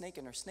a pet snake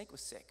and her snake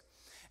was sick.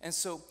 And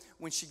so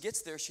when she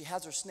gets there, she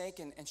has her snake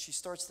and she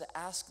starts to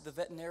ask the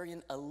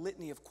veterinarian a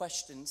litany of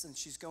questions, and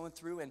she's going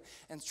through and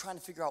trying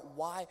to figure out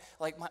why,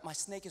 like, my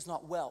snake is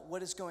not well.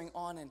 What is going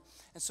on? And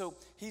so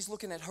he's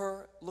looking at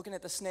her, looking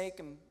at the snake,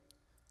 and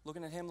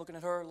looking at him, looking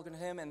at her, looking at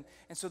him. And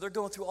so they're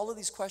going through all of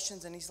these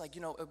questions, and he's like,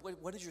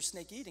 what is your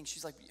snake eating?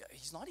 She's like, yeah,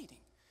 he's not eating.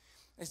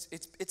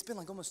 It's been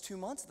like almost 2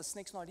 months, the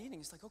snake's not eating.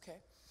 He's like, okay.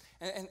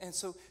 And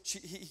so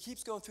he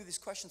keeps going through these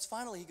questions.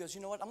 Finally, he goes,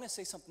 you know what, I'm going to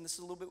say something. This is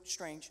a little bit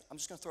strange. I'm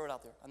just going to throw it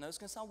out there. I know it's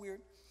going to sound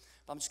weird,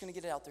 but I'm just going to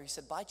get it out there. He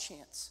said, by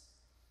chance,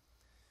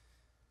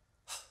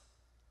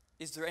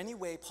 is there any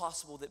way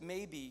possible that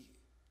maybe,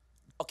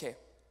 okay,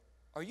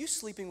 are you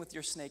sleeping with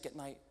your snake at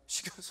night?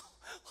 She goes,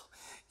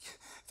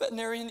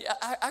 veterinarian,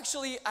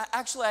 actually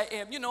I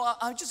am.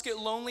 I just get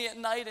lonely at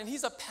night, and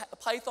he's a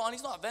python.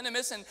 He's not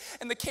venomous,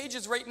 and the cage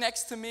is right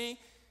next to me.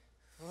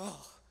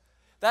 Oh,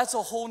 that's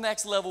a whole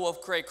next level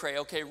of cray-cray,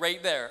 okay,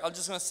 right there. I'm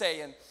just going to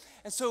say.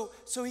 And so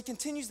he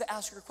continues to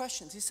ask her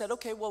questions. He said,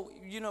 okay, well,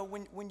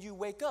 when you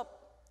wake up,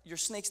 your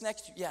snake's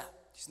next to you? Yeah,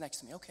 he's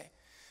next to me, okay.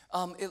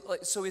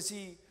 So is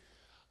he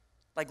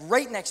like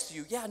right next to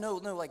you? Yeah, no,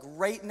 like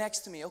right next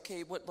to me.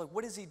 Okay,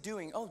 what is he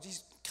doing? Oh,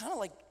 he's kind of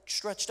like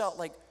stretched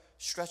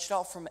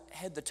out from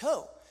head to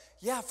toe.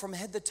 Yeah, from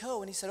head to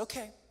toe. And he said,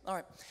 okay, all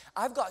right.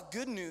 I've got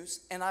good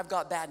news and I've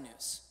got bad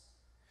news.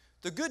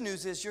 The good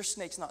news is your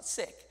snake's not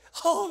sick.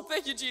 Oh,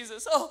 thank you,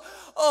 Jesus. Oh,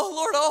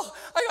 Lord,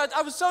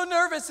 I was so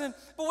nervous.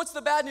 But what's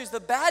the bad news?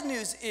 The bad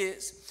news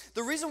is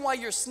the reason why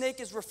your snake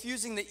is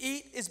refusing to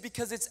eat is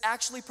because it's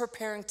actually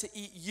preparing to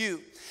eat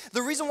you.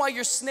 The reason why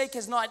your snake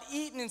has not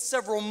eaten in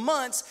several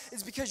months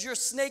is because your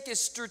snake is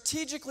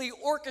strategically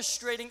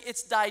orchestrating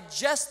its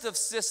digestive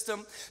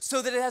system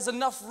so that it has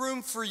enough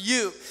room for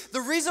you.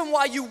 The reason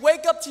why you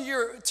wake up to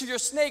your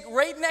snake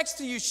right next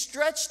to you,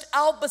 stretched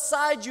out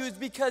beside you, is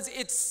because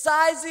it's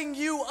sizing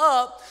you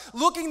up,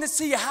 looking to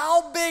see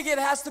how big it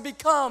has to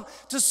become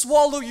to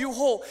swallow you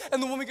whole.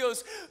 And the woman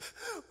goes,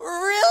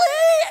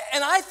 really?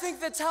 And I think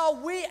that's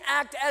how we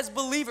act as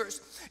believers.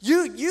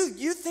 You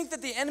think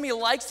that the enemy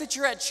likes that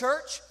you're at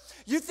church?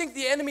 You think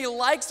the enemy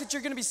likes that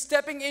you're going to be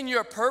stepping in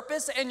your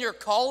purpose and your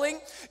calling?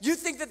 You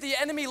think that the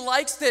enemy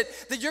likes that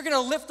you're going to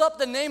lift up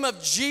the name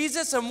of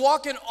Jesus and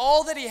walk in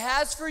all that he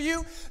has for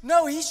you?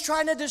 No, he's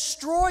trying to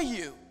destroy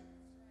you.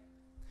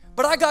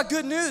 But I got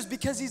good news,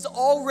 because he's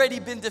already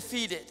been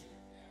defeated.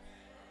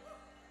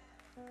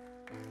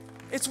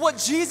 It's what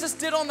Jesus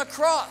did on the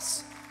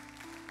cross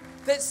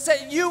that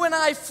set you and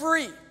I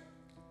free.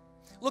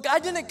 Look, I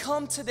didn't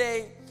come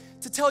today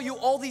to tell you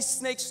all these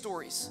snake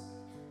stories,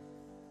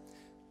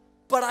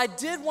 but I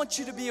did want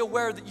you to be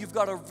aware that you've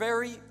got a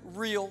very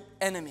real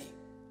enemy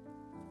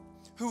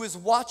who is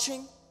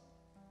watching,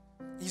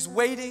 he's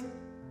waiting,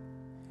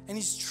 and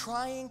he's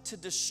trying to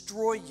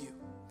destroy you.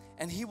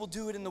 And he will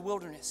do it in the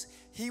wilderness.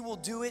 He will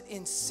do it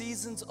in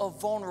seasons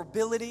of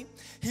vulnerability.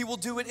 He will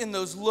do it in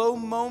those low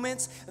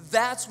moments.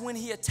 That's when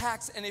he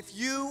attacks. And if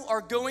you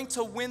are going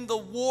to win the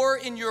war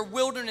in your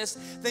wilderness,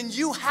 then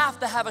you have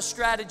to have a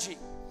strategy.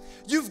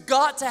 You've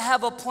got to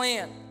have a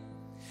plan.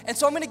 And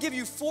so I'm going to give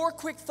you 4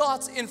 quick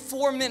thoughts in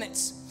 4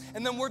 minutes,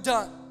 and then we're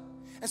done.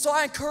 And so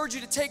I encourage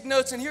you to take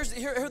notes, and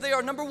here they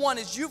are. Number 1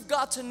 is you've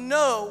got to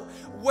know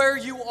where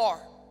you are.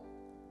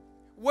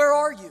 Where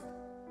are you?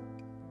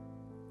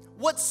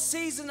 What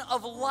season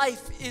of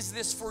life is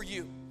this for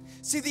you?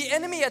 See, the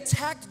enemy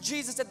attacked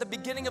Jesus at the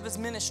beginning of his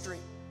ministry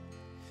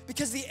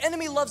because the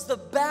enemy loves to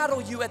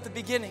battle you at the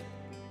beginning.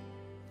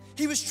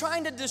 He was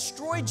trying to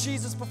destroy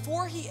Jesus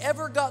before he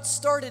ever got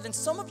started. And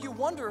some of you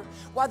wonder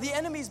why the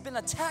enemy's been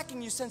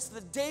attacking you since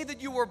the day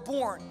that you were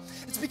born.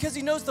 It's because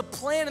he knows the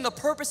plan and the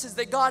purposes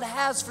that God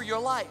has for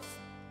your life.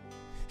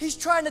 He's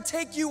trying to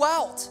take you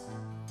out.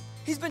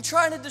 He's been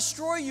trying to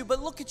destroy you,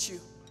 but look at you.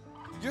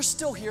 You're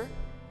still here.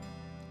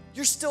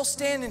 You're still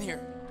standing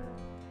here.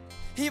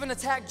 He even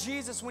attacked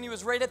Jesus when he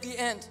was right at the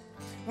end,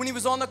 when he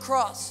was on the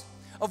cross.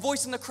 A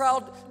voice in the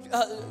crowd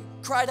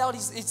cried out,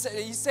 he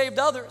saved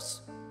others.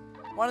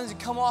 Why doesn't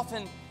he come off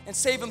and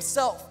save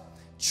himself?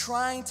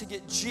 Trying to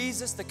get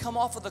Jesus to come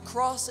off of the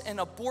cross and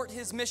abort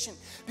his mission,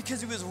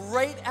 because he was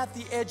right at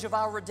the edge of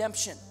our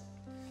redemption.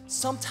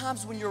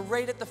 Sometimes when you're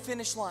right at the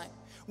finish line,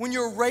 when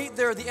you're right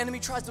there, the enemy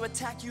tries to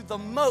attack you the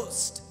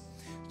most.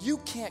 You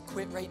can't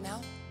quit right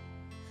now.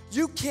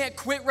 You can't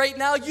quit right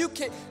now. You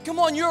can't. Come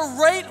on, you're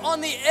right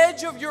on the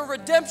edge of your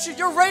redemption.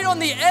 You're right on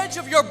the edge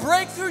of your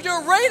breakthrough.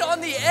 You're right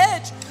on the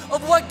edge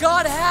of what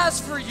God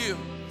has for you.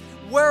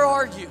 Where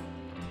are you?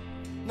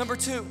 Number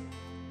 2,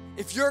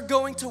 if you're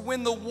going to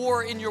win the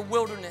war in your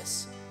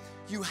wilderness,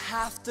 you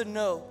have to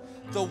know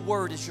the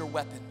word is your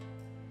weapon.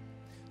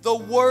 The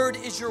word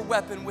is your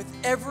weapon. With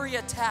every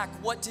attack,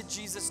 what did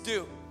Jesus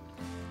do?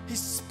 He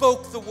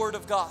spoke the word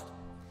of God.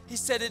 He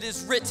said, it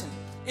is written,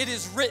 it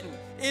is written,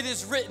 it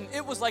is written.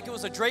 It was like it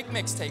was a Drake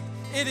mixtape.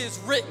 It is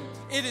written,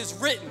 it is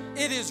written,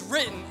 it is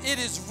written, it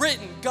is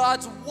written.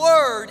 God's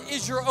word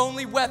is your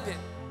only weapon.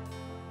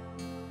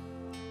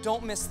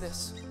 Don't miss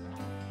this.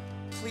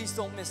 Please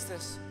don't miss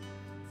this.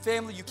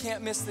 Family, you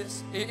can't miss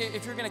this.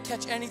 If you're going to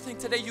catch anything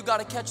today, you got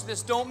to catch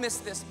this. Don't miss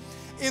this.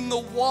 In the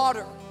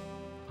water,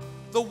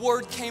 the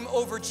word came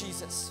over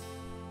Jesus.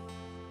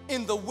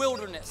 In the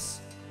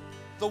wilderness,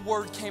 the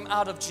word came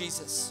out of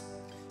Jesus.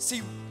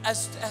 See,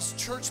 as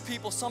church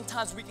people,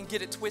 sometimes we can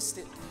get it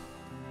twisted.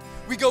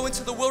 We go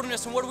into the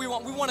wilderness, and what do we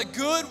want? We want a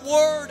good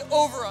word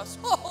over us.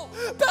 Oh,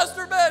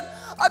 Pastor Ben,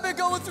 I've been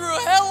going through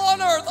hell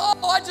on earth.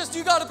 Oh,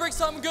 you got to bring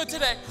something good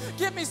today.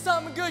 Get me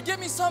something good. Get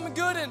me something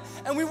good.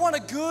 And we want a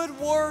good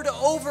word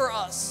over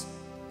us.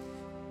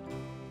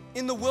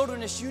 In the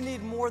wilderness, you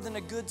need more than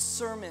a good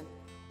sermon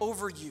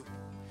over you.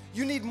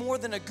 You need more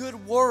than a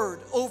good word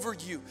over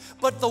you,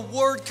 but the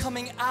word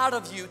coming out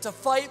of you to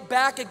fight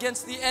back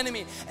against the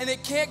enemy. And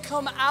it can't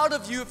come out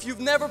of you if you've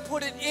never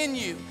put it in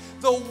you.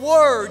 The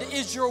word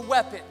is your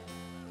weapon.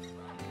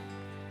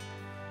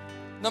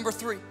 Number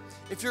 3,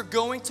 if you're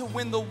going to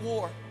win the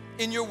war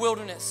in your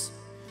wilderness,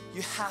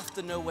 you have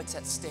to know what's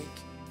at stake.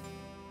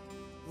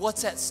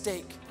 What's at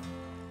stake?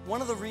 One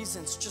of the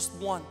reasons, just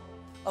one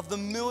of the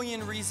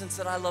million reasons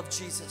that I love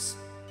Jesus,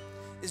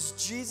 is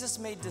Jesus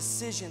made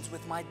decisions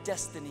with my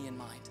destiny in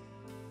mind.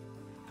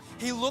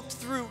 He looked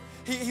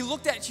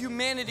at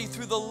humanity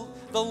through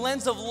the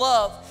lens of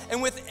love,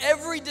 and with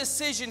every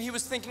decision, he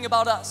was thinking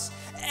about us.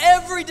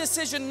 Every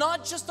decision,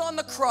 not just on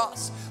the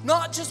cross,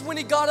 not just when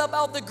he got up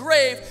out the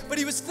grave, but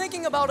he was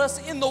thinking about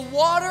us in the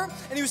water,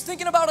 and he was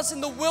thinking about us in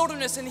the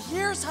wilderness. And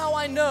here's how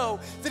I know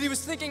that he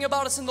was thinking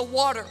about us in the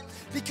water,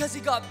 because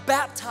he got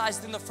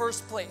baptized in the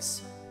first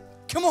place.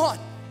 Come on.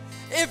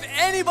 If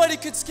anybody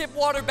could skip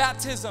water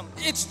baptism,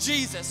 it's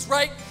Jesus,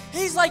 right?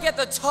 He's like at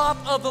the top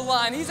of the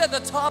line. He's at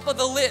the top of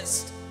the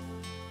list.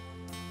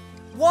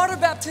 Water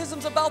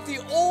baptism's about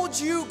the old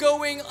you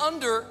going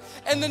under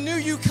and the new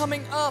you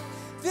coming up.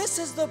 This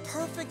is the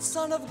perfect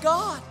Son of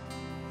God.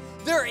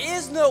 There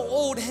is no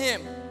old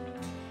him.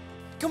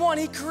 Come on,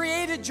 he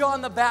created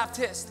John the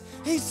Baptist.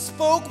 He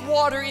spoke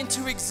water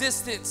into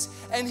existence,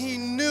 and he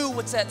knew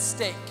what's at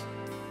stake.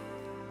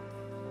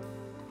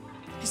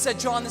 He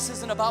said, John, this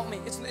isn't about me.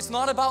 It's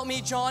not about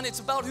me, John. It's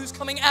about who's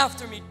coming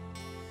after me.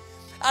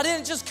 I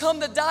didn't just come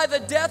to die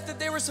the death that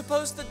they were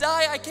supposed to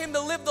die. I came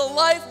to live the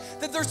life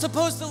that they're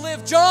supposed to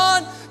live.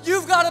 John,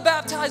 you've got to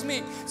baptize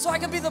me so I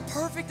can be the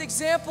perfect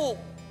example.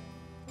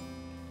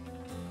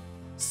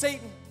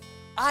 Satan,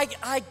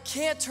 I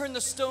can't turn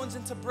the stones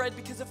into bread,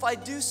 because if I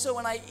do so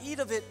and I eat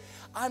of it,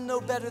 I'm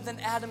no better than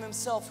Adam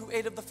himself, who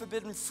ate of the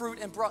forbidden fruit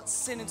and brought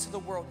sin into the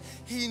world.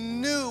 He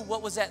knew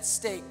what was at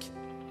stake.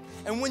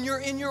 And when you're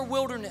in your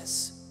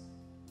wilderness,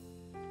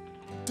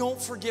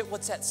 don't forget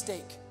what's at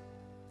stake.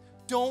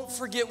 Don't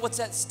forget what's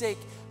at stake.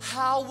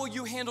 How will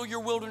you handle your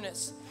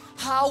wilderness?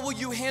 How will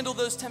you handle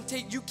those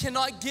temptations? You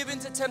cannot give in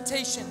to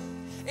temptation.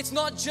 It's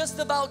not just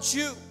about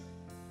you.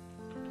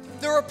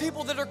 There are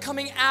people that are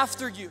coming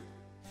after you.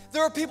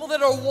 There are people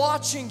that are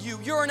watching you.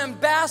 You're an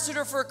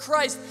ambassador for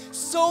Christ.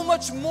 So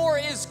much more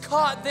is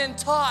caught than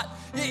taught.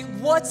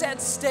 What's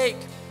at stake?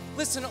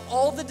 Listen,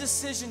 all the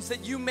decisions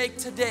that you make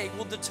today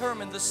will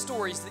determine the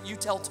stories that you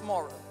tell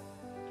tomorrow.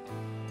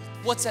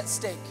 What's at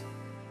stake?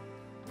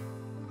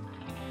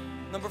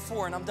 Number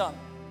 4, and I'm done.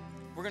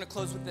 We're going to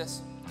close with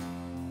this.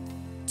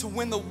 To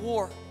win the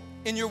war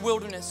in your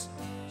wilderness,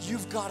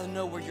 you've got to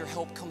know where your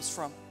help comes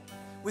from.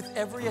 With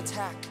every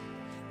attack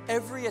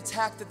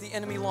that the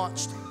enemy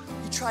launched,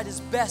 he tried his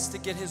best to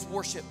get his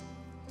worship.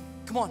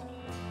 Come on,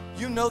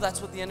 you know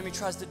that's what the enemy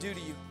tries to do to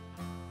you.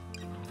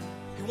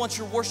 He wants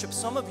your worship.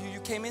 Some of you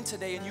came in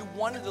today and you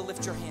wanted to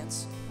lift your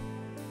hands.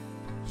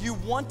 You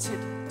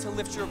wanted to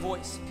lift your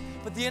voice.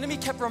 But the enemy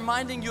kept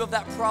reminding you of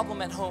that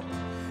problem at home.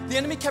 The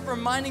enemy kept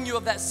reminding you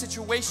of that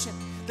situation.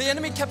 The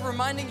enemy kept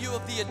reminding you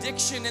of the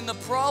addiction and the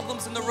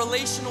problems and the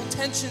relational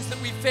tensions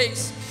that we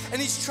face.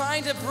 And he's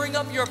trying to bring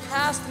up your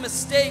past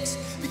mistakes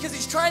because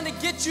he's trying to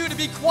get you to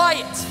be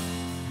quiet.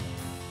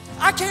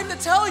 I came to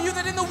tell you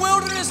that in the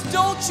wilderness,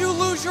 don't you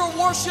lose your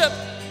worship.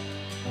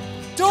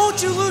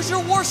 Don't you lose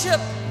your worship.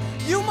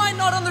 You might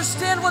not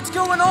understand what's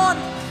going on,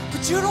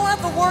 but you don't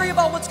have to worry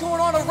about what's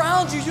going on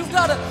around you. You've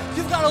got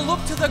to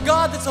look to the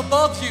God that's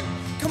above you.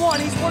 Come on,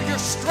 he's where your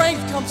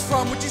strength comes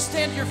from. Would you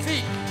stand to your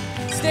feet?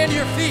 Stand to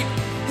your feet.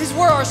 He's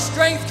where our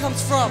strength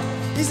comes from.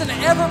 He's an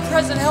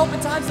ever-present help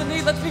in times of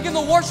need. Let's begin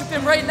to worship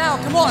him right now.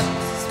 Come on.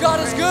 God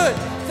is good.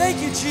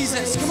 Thank you,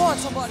 Jesus. Come on,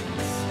 somebody.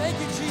 Thank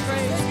you, Jesus.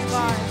 Thank you,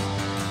 God.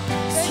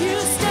 You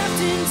stepped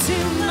into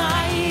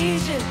my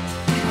Egypt.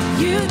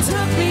 You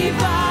took me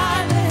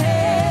by the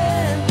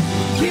hand.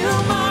 You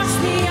marched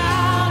me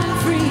out in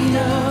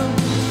freedom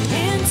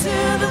into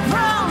the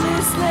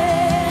promised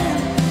land.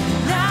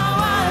 Now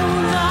I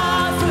will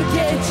not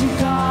forget you,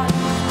 God.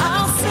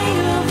 I'll sing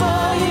of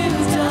all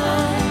you've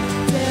done.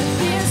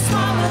 Death is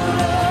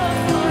swallowed up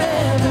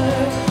forever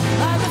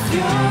by the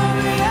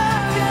fury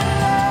of your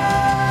love.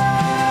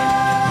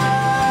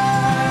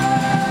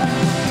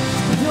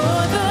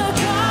 You're the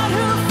God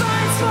who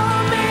fights for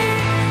me,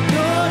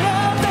 Lord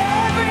of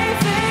every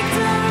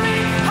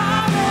victory.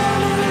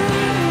 Hallelujah.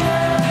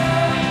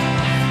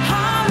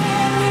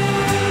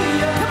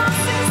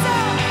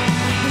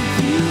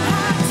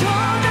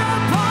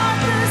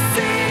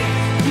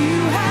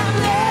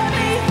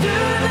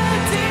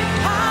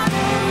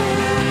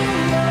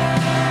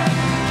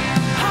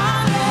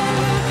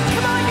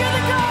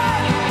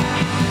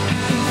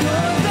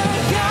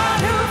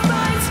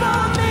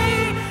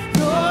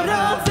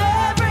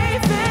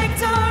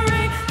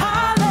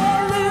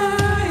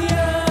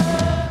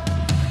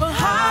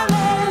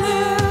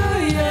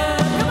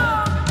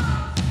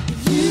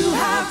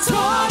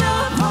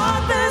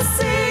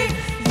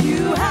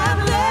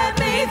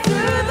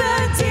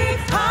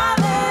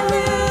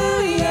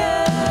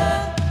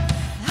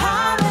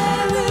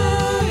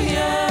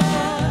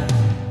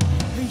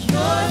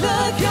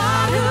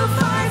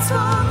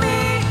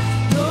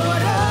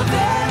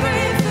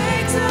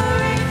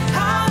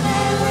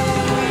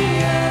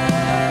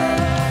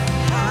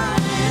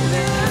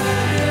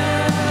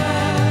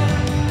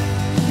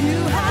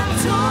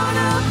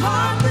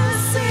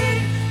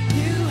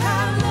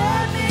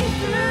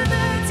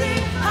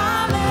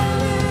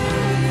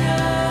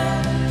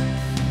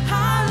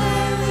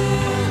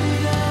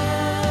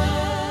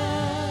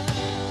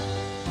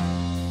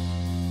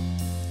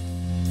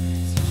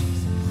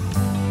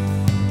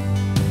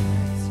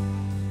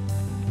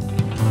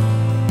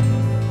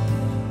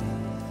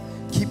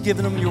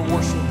 giving him your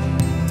worship.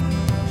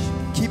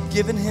 Keep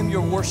giving him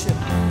your worship.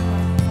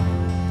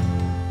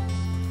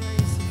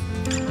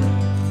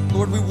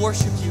 Lord, we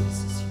worship you.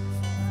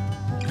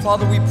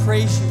 Father, we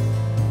praise you.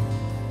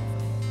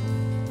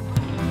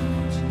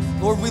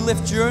 Lord, we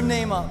lift your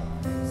name up.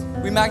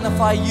 We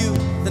magnify you,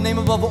 the name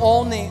above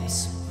all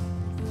names,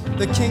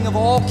 the King of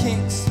all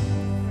kings.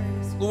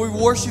 Lord,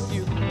 we worship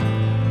you.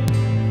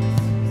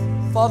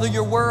 Father,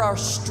 you're where our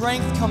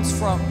strength comes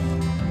from.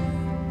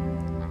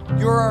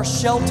 You're our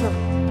shelter.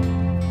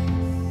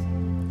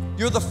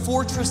 You're the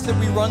fortress that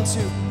we run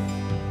to.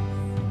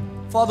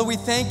 Father, we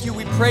thank you.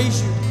 We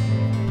praise you.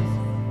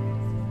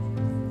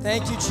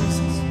 Thank you,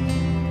 Jesus.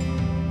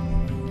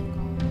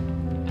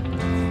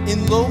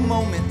 In low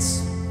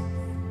moments,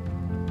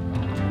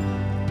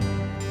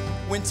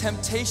 when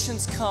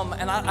temptations come,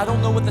 and I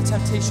don't know what the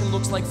temptation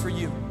looks like for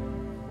you,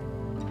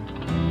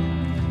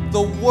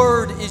 the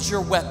word is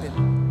your weapon.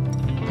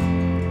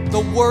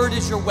 The word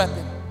is your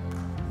weapon.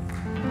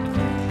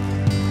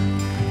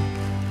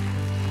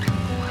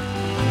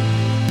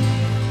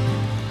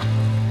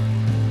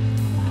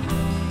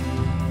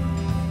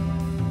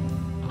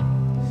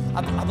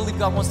 I believe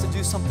God wants to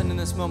do something in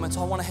this moment,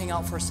 so I want to hang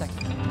out for a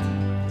second.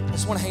 I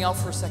just want to hang out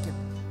for a second.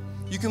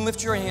 You can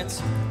lift your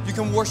hands. You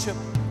can worship.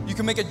 You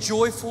can make a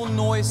joyful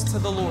noise to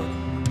the Lord.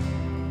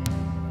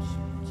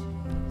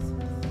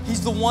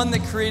 He's the one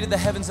that created the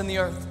heavens and the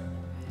earth.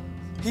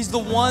 He's the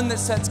one that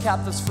sets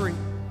captives free.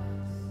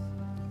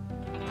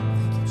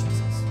 Thank you,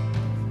 Jesus.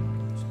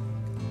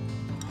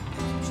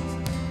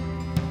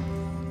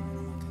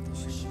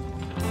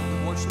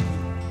 We worship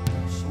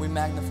you. We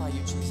magnify you,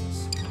 Jesus.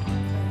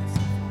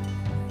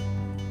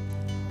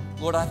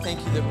 Lord, I thank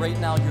you that right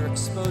now you're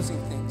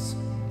exposing things.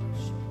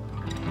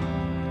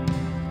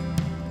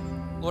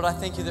 Lord, I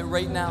thank you that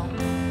right now,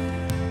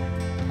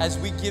 as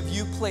we give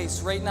you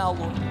place right now,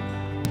 Lord,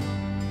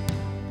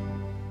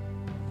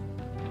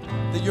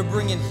 that you're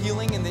bringing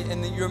healing and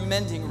that you're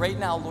mending right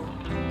now, Lord.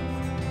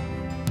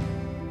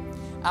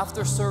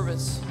 After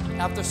service,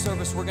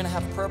 we're going to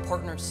have prayer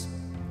partners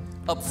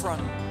up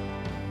front.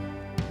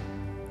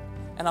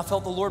 And I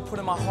felt the Lord put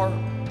in my heart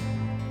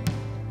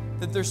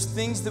that there's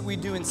things that we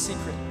do in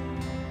secret,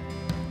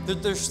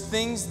 that there's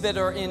things that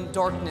are in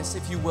darkness,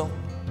 if you will.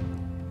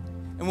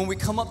 And when we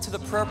come up to the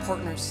prayer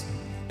partners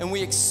and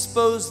we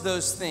expose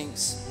those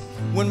things,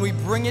 when we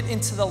bring it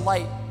into the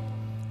light,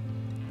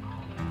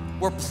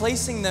 we're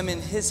placing them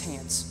in His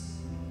hands.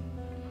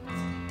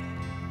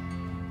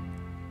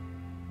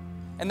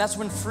 And that's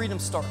when freedom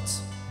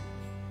starts.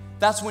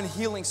 That's when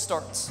healing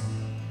starts.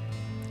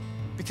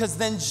 Because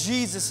then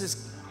Jesus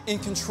is in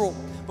control.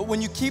 But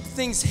when you keep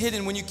things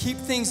hidden, when you keep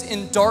things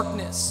in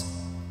darkness,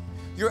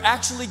 you're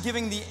actually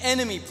giving the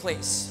enemy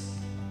place.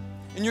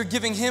 And you're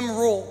giving him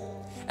role.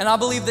 And I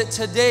believe that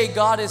today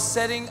God is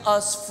setting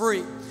us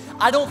free.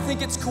 I don't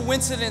think it's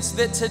coincidence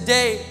that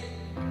today,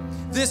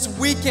 this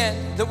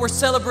weekend, that we're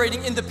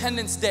celebrating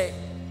Independence Day.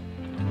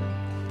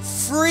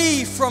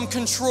 Free from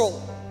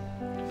control.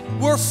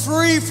 We're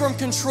free from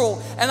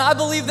control. And I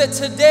believe that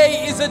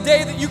today is a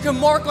day that you can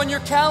mark on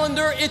your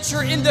calendar. It's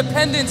your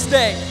Independence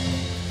Day.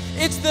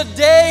 It's the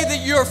day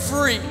that you're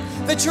free,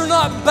 that you're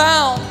not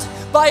bound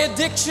by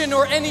addiction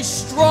or any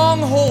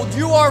stronghold.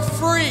 You are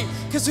free,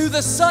 because who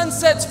the Son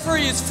sets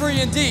free is free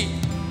indeed.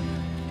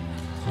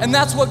 And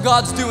that's what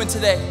God's doing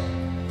today.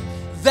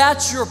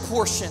 That's your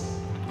portion.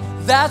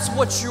 That's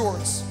what's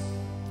yours.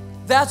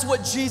 That's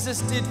what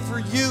Jesus did for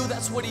you.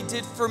 That's what He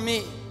did for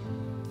me.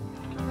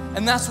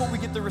 And that's what we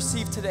get to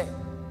receive today.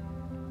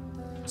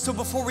 So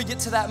before we get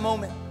to that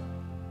moment,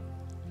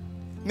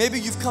 maybe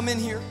you've come in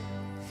here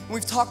and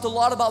we've talked a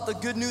lot about the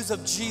good news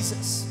of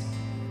Jesus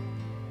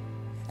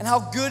and how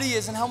good He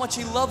is and how much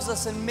He loves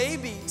us. And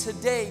maybe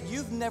today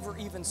you've never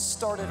even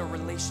started a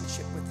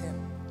relationship with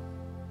Him.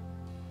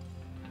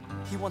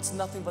 He wants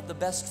nothing but the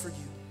best for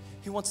you.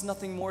 He wants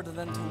nothing more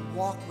than to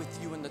walk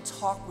with you and to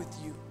talk with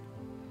you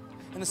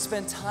and to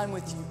spend time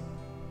with you.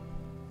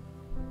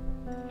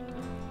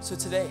 So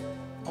today,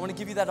 I want to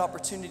give you that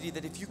opportunity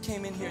that if you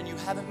came in here and you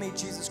haven't made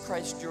Jesus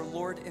Christ your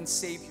Lord and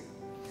Savior,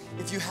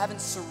 if you haven't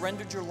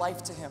surrendered your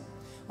life to Him,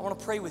 I want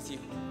to pray with you.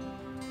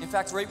 In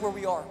fact, right where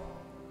we are,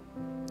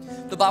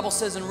 the Bible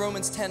says in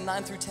Romans 10,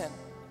 9 through 10,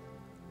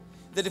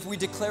 that if we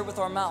declare with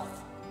our mouth,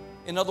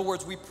 in other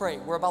words, we pray,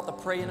 we're about to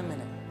pray in a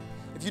minute.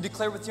 If you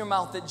declare with your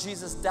mouth that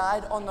Jesus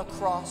died on the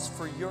cross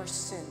for your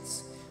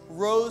sins,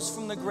 rose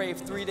from the grave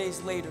 3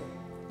 days later,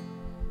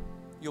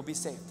 you'll be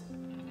saved.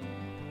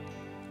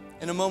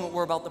 In a moment,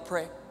 we're about to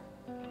pray.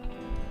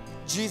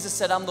 Jesus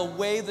said, I'm the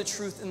way, the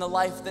truth, and the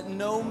life, that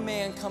no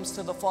man comes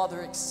to the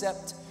Father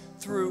except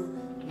through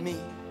me.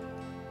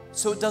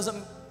 So it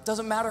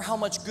doesn't matter how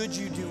much good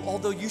you do,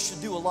 although you should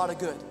do a lot of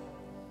good.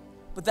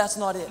 But that's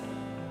not it.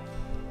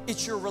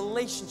 It's your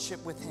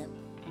relationship with Him.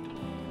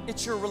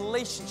 It's your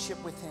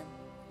relationship with Him.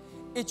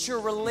 It's your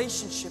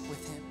relationship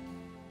with Him.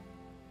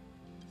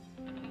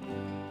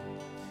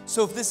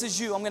 So if this is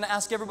you, I'm going to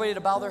ask everybody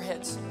to bow their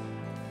heads.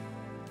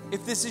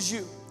 If this is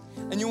you,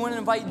 and you want to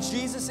invite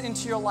Jesus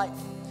into your life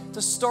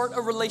to start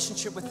a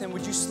relationship with Him,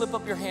 would you slip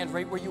up your hand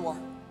right where you are?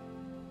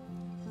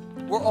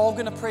 We're all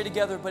gonna pray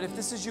together, but if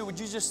this is you, would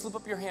you just slip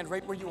up your hand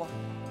right where you are?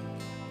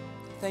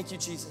 Thank you,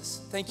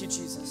 Jesus. Thank you,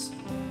 Jesus.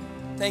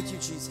 Thank you,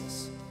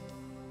 Jesus.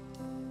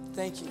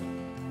 Thank you.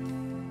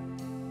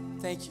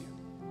 Thank you.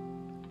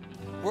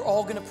 We're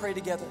all gonna pray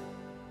together.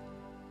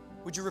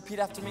 Would you repeat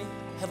after me?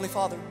 Heavenly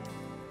Father,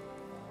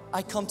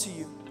 I come to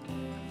you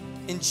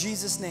in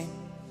Jesus' name,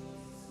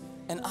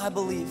 and I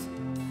believe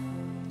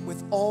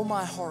with all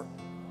my heart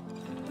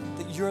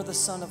that you're the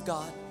Son of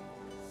God,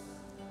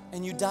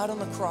 and you died on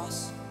the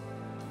cross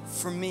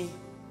for me,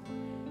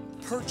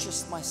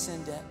 purchased my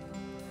sin debt,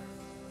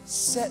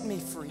 set me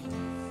free,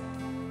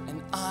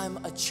 and I'm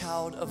a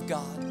child of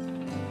God.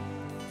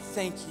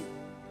 Thank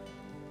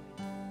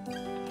you.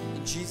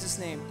 In Jesus'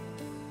 name,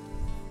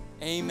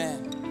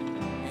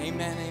 amen.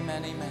 Amen,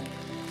 amen, amen.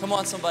 Come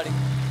on, somebody.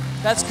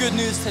 That's good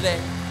news today.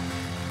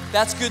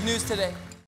 That's good news today.